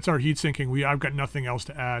it. That's our heat sinking. I've got nothing else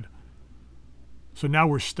to add. So now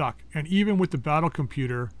we're stuck. And even with the battle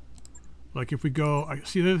computer, like if we go...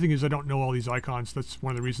 see, the other thing is I don't know all these icons. That's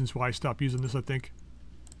one of the reasons why I stopped using this, I think.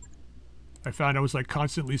 I found I was like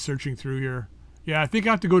constantly searching through here. Yeah, I think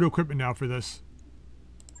I have to go to equipment now for this.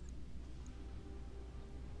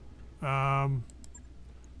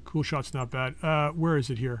 Cool shot's not bad. Where is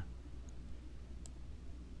it here?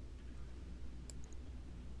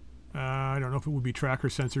 I don't know if it would be tracker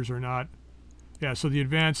sensors or not. Yeah, so the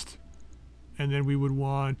advanced, and then we would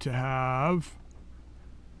want to have...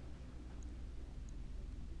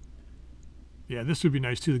 Yeah, this would be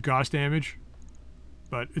nice too, the Gauss damage.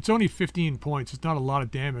 But it's only 15 points. It's not a lot of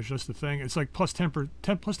damage, that's the thing. It's like plus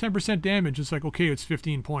 10% damage. It's like, okay, it's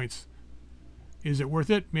 15 points. Is it worth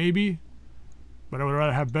it? Maybe. But I would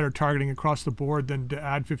rather have better targeting across the board than to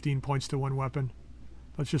add 15 points to one weapon.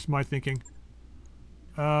 That's just my thinking.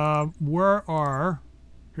 Where are...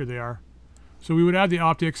 Here they are. So we would add the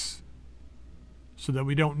optics so that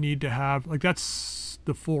we don't need to have... Like, that's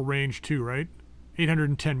the full range too, right?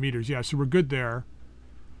 810 meters. Yeah, so we're good there.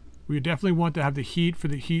 We definitely want to have the heat for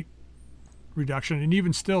the heat reduction. And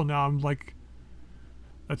even still now, I'm like...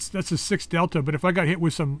 That's a 6 delta, but if I got hit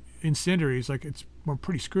with some incendiaries, like, we're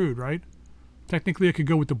pretty screwed, right? Technically, I could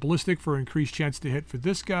go with the ballistic for increased chance to hit for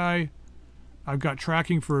this guy. I've got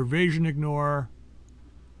tracking for evasion ignore.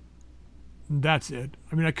 That's it.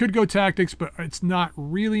 I mean, I could go tactics, but it's not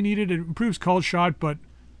really needed. It improves called shot, but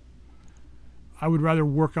I would rather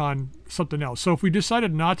work on something else. So if we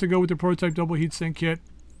decided not to go with the prototype double heatsink kit,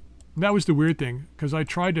 that was the weird thing, because I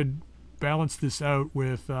tried to balance this out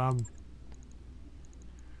with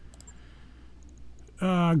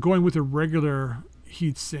going with a regular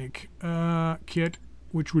heatsink kit,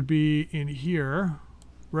 which would be in here,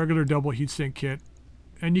 regular double heatsink kit.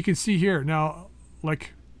 And you can see here now,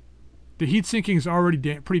 like, the heat sinking is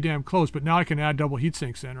already pretty damn close, but now I can add double heat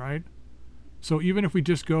sinks in, right? So even if we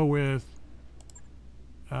just go with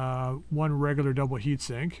one regular double heat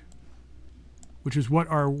sink, which is what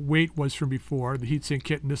our weight was from before, the heat sink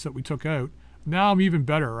kit and this that we took out, now I'm even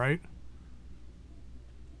better, right?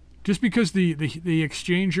 Just because the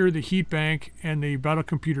exchanger, the heat bank, and the battle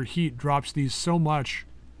computer heat drops these so much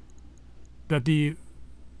that the...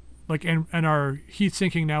 Like, and our heat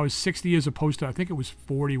sinking now is 60 as opposed to, I think it was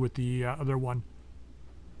 40 with the other one.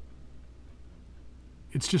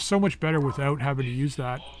 It's just so much better without having to use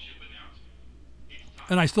that.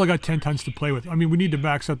 And I still got 10 tons to play with. I mean, we need to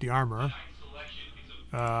max out the armor.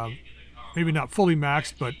 Maybe not fully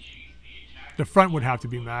maxed, but the front would have to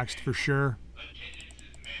be maxed for sure.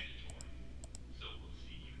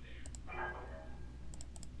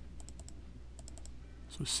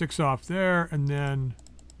 So 6 off there, and then...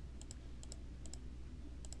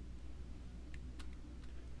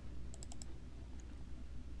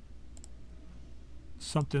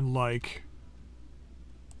 something like...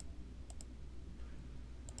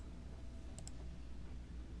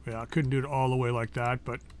 Yeah, I couldn't do it all the way like that,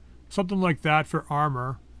 but something like that for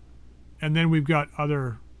armor. And then we've got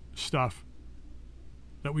other stuff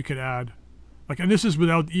that we could add. Like, and this is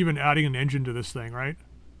without even adding an engine to this thing, right?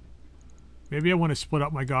 Maybe I want to split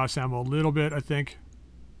up my Gauss ammo a little bit, I think.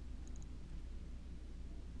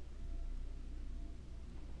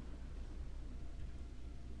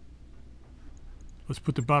 Let's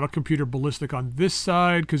put the battle computer ballistic on this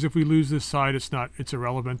side, because if we lose this side, it's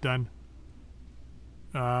irrelevant then.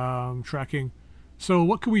 Tracking. So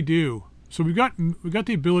what can we do? So we got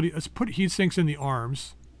the ability. Let's put heat sinks in the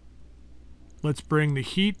arms. Let's bring the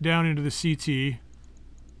heat down into the CT.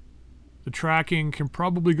 The tracking can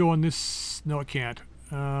probably go on this. No, it can't.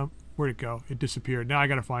 Where'd it go? It disappeared. Now I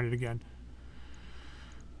gotta find it again.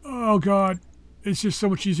 Oh god, it's just so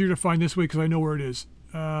much easier to find this way because I know where it is.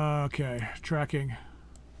 Okay, tracking.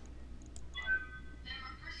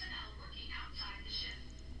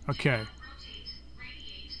 Okay.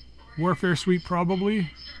 Warfare suite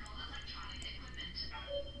probably.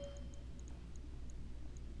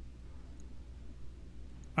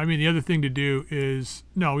 I mean, the other thing to do is...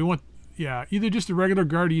 No, we want... Yeah, either just the regular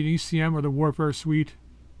Guardian ECM or the Warfare Suite.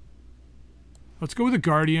 Let's go with the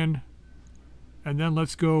Guardian. And then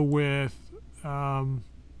let's go with... where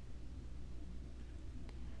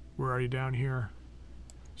are you down here?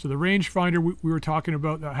 So the rangefinder we were talking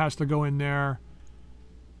about, that has to go in there.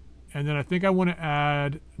 And then I think I want to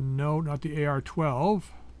add... No, not the AR-12.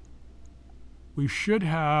 We should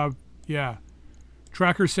have... Yeah.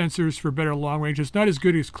 Tracker sensors for better long range. It's not as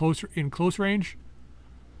good as close range.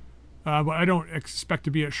 But I don't expect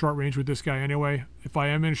to be at short range with this guy anyway. If I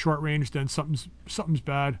am in short range, then something's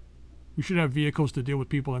bad. We should have vehicles to deal with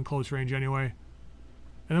people in close range anyway.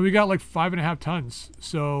 And then we got like 5.5 tons.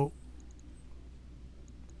 So,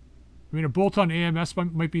 I mean, a bolt-on AMS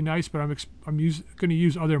might be nice, but I'm going to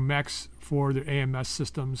use other mechs for the AMS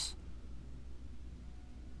systems.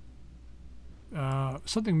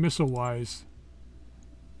 Something missile-wise.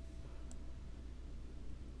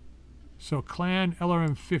 So Clan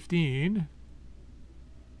LRM-15,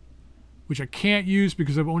 which I can't use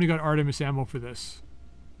because I've only got Artemis ammo for this.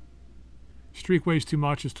 Streak weighs too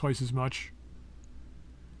much, is twice as much.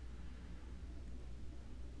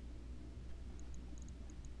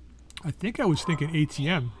 I think I was thinking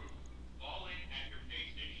ATM.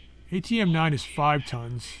 ATM-9 is 5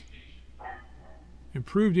 tons.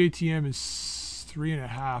 Improved ATM is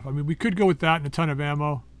 3.5. I mean, we could go with that and a ton of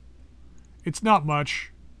ammo. It's not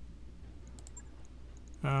much.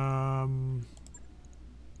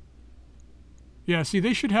 Yeah, see,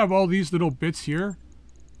 they should have all these little bits here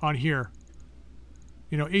on here.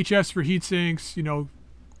 You know, HS for heat sinks, you know,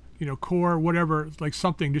 core, whatever, like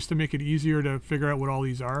something just to make it easier to figure out what all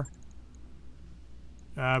these are.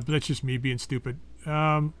 But that's just me being stupid.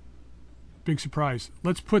 Big surprise.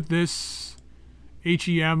 Let's put this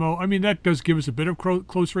HE ammo. I mean, that does give us a bit of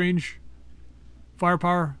close range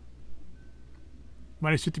firepower.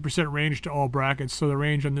 Minus 50% range to all brackets. So the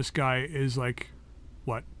range on this guy is like,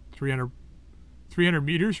 what, 300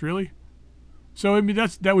 meters, really? So, I mean,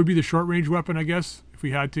 that would be the short range weapon, I guess, if we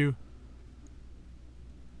had to.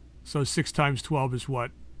 So 6 times 12 is what?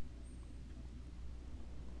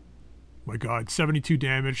 My God, 72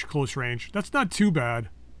 damage, close range. That's not too bad.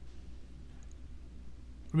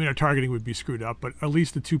 I mean, our targeting would be screwed up, but at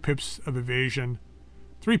least the 2 pips of evasion,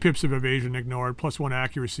 3 pips of evasion ignored, plus 1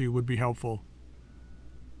 accuracy would be helpful.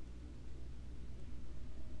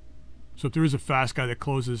 So if there is a fast guy that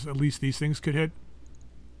closes, at least these things could hit.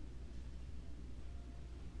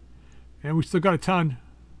 And we still got a ton.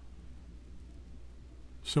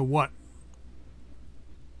 So what?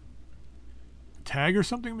 A tag or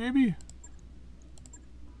something, maybe?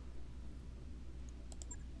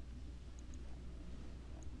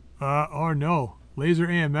 Or no. Laser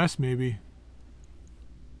AMS, maybe.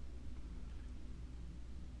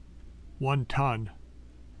 1 ton.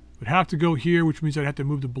 Would have to go here, which means I'd have to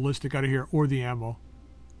move the ballistic out of here, or the ammo.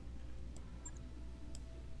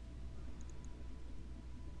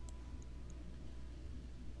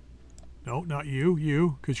 No, not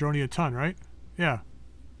you, because you're only a ton, right? Yeah.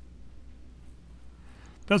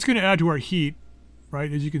 That's going to add to our heat,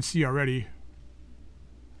 right, as you can see already.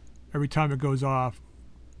 Every time it goes off.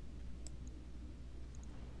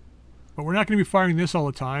 But we're not going to be firing this all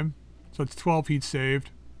the time, so it's 12 heat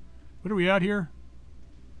saved. What are we at here?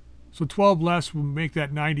 So 12 less will make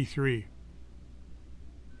that 93.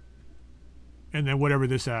 And then whatever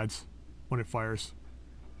this adds when it fires.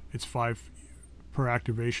 It's 5 per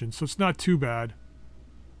activation, so it's not too bad.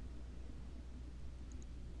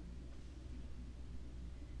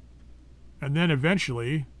 And then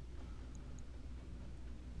eventually,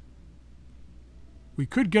 we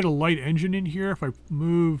could get a light engine in here if I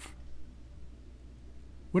move...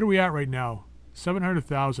 What are we at right now?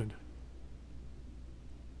 700,000.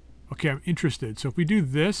 Okay, I'm interested. So if we do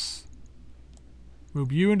this,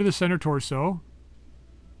 move you into the center torso.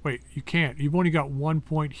 Wait, you can't. You've only got 1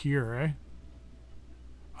 point here, eh?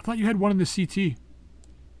 I thought you had 1 in the CT.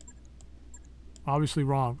 Obviously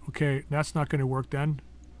wrong. Okay, that's not going to work then.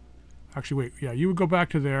 Actually, wait. Yeah, you would go back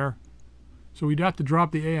to there. So we'd have to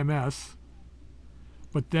drop the AMS.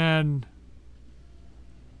 But then...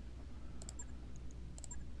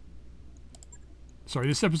 Sorry,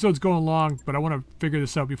 this episode's going long, but I want to figure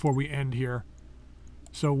this out before we end here.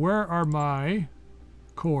 So where are my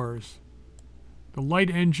cores? The light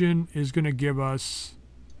engine is going to give us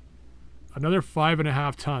another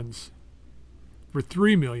 5.5 tons for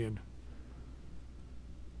 3 million.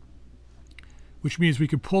 Which means we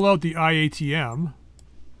could pull out the IATM.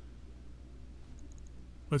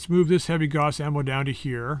 Let's move this heavy Gauss ammo down to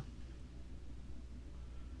here.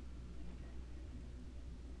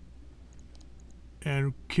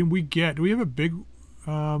 And can we get... Do we have a big...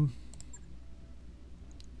 I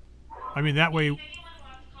mean, that way you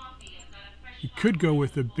could go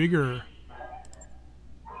with the bigger...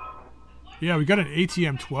 Yeah, we got an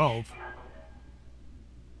ATM-12.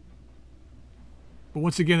 But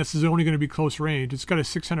once again, this is only going to be close range. It's got a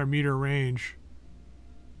 600-meter range.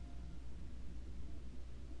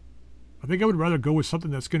 I think I would rather go with something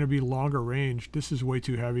that's going to be longer range. This is way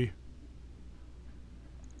too heavy.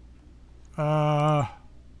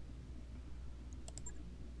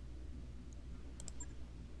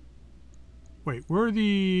 Wait, where are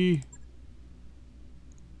the...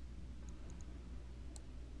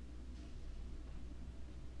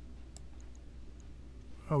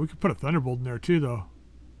 Oh, we could put a Thunderbolt in there too, though.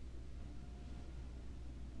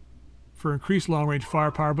 For increased long-range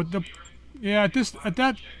firepower, but the... Yeah, at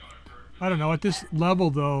that... I don't know, at this level,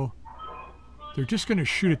 though, they're just going to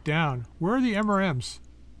shoot it down. Where are the MRMs?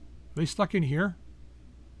 Are they stuck in here?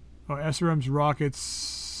 Oh, SRMs,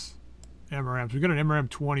 rockets, MRMs. We got an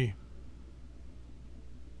MRM-20.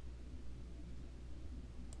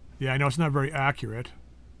 Yeah, I know it's not very accurate.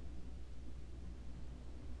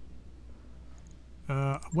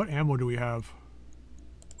 What ammo do we have?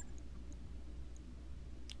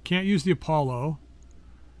 Can't use the Apollo.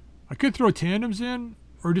 I could throw tandems in,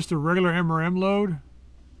 or just a regular MRM load.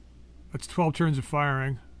 That's 12 turns of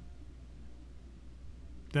firing.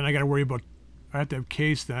 Then I gotta worry about... I have to have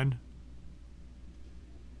case then.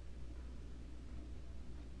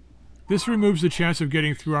 This removes the chance of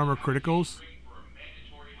getting through armor criticals.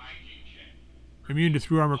 Immune to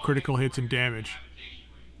through armor critical hits and damage.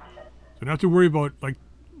 So I don't have to worry about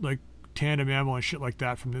like tandem ammo and shit like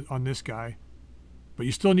that from on this guy. But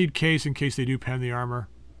you still need case in case they do pen the armor.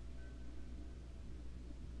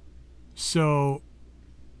 So...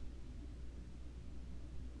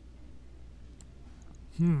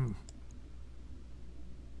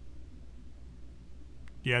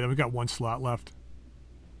 Yeah, then we got one slot left.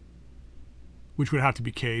 Which would have to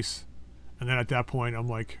be case. And then at that point, I'm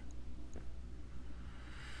like...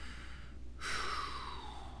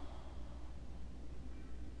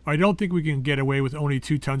 I don't think we can get away with only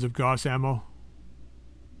 2 tons of Gauss ammo.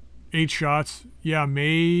 8 shots. Yeah,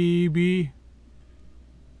 maybe.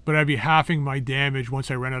 But I'd be halving my damage once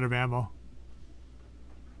I run out of ammo.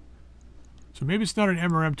 So maybe it's not an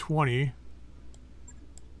MRM-20.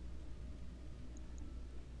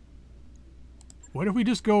 What if we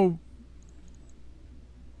just go...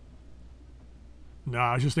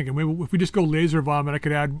 Nah, I was just thinking, maybe if we just go laser vomit, I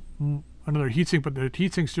could add another heatsink, but the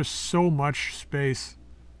heatsink's just so much space.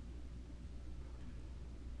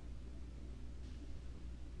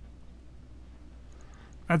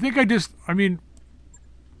 I think I mean,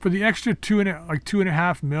 for the extra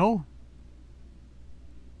 2.5 mil,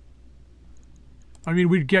 I mean,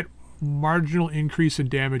 we'd get marginal increase in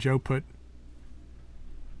damage output.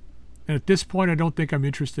 And at this point, I don't think I'm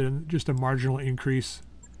interested in just a marginal increase.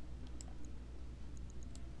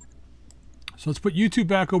 So let's put U2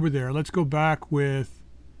 back over there. Let's go back with...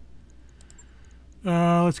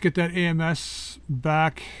 let's get that AMS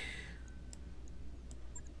back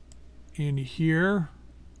in here.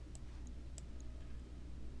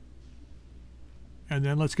 And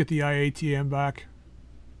then let's get the IATM back.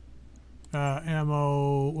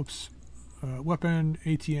 Ammo, whoops. Weapon,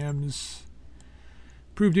 ATMs.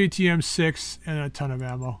 Approved ATM 6 and a ton of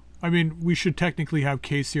ammo. I mean, we should technically have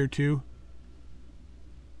case here too.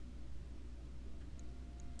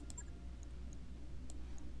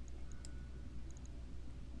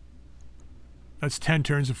 That's 10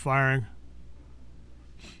 turns of firing.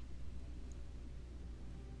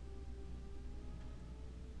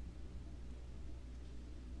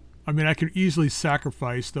 I mean, I could easily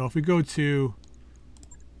sacrifice, though. If we go to...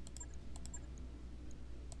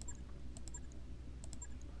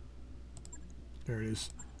 There it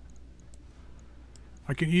is.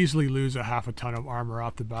 I can easily lose a half a ton of armor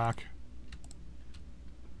off the back.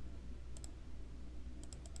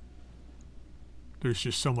 There's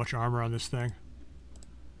just so much armor on this thing.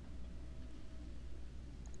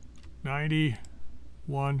 90,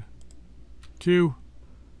 1, 2,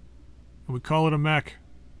 and we call it a mech.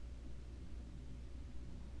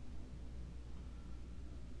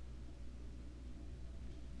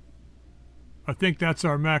 I think that's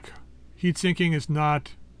our mech. Heat sinking is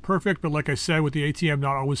not perfect, but like I said, with the ATM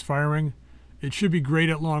not always firing, it should be great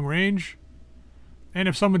at long range. And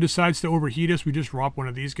if someone decides to overheat us, we just drop one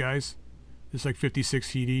of these guys. It's like 56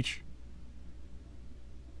 heat each.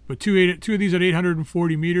 But two of these at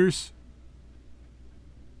 840 meters.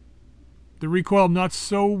 The recoil I'm not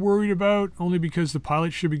so worried about, only because the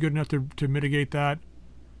pilot should be good enough to mitigate that.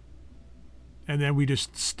 And then we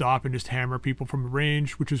just stop and just hammer people from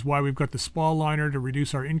range, which is why we've got the spall liner to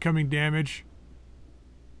reduce our incoming damage.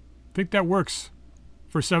 I think that works.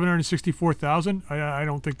 For 764,000, I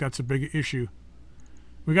don't think that's a big issue.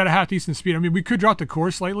 We got a half decent speed. I mean, we could drop the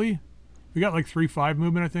core slightly. We got like 3.5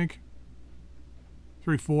 movement, I think.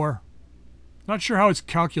 3.4. Not sure how it's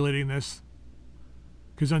calculating this.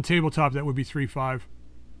 Because on tabletop, that would be 3.5.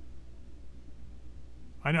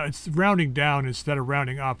 I know, it's rounding down instead of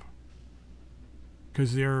rounding up.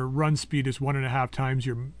 Because their run speed is 1.5 times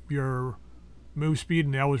your move speed,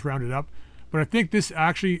 and they always round it up. But I think this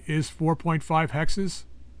actually is 4.5 hexes.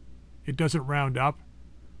 It doesn't round up.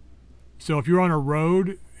 So if you're on a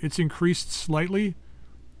road, it's increased slightly.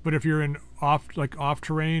 But if you're in off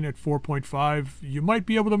terrain at 4.5, you might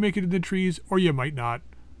be able to make it in the trees, or you might not.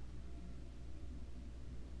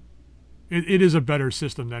 It is a better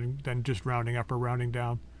system than just rounding up or rounding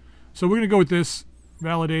down. So we're going to go with this,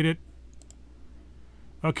 validate it.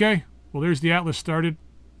 Okay, well there's the Atlas started.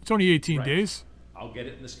 It's only 18 days. I'll get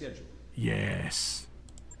it in the schedule. Yes.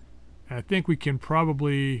 And I think we can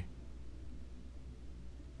probably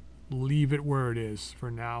leave it where it is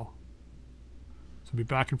for now. So we'll be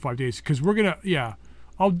back in 5 days. Because we're going to, yeah,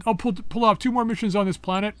 I'll pull off 2 more missions on this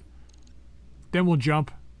planet. Then we'll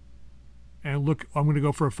jump. And look, I'm going to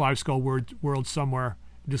go for a 5 skull world somewhere.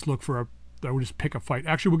 Just look for we'll just pick a fight.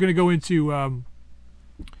 Actually, we're going to go into,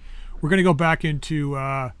 we're going to go back into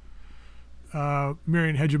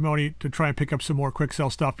Marian Hegemony to try and pick up some more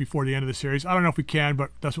Quikscell stuff before the end of the series. I don't know if we can, but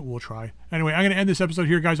that's what we'll try. Anyway, I'm going to end this episode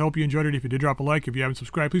here, guys. I hope you enjoyed it. If you did, drop a like. If you haven't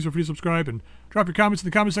subscribed, please feel free to subscribe and drop your comments in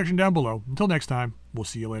the comment section down below. Until next time, we'll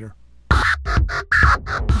see you later.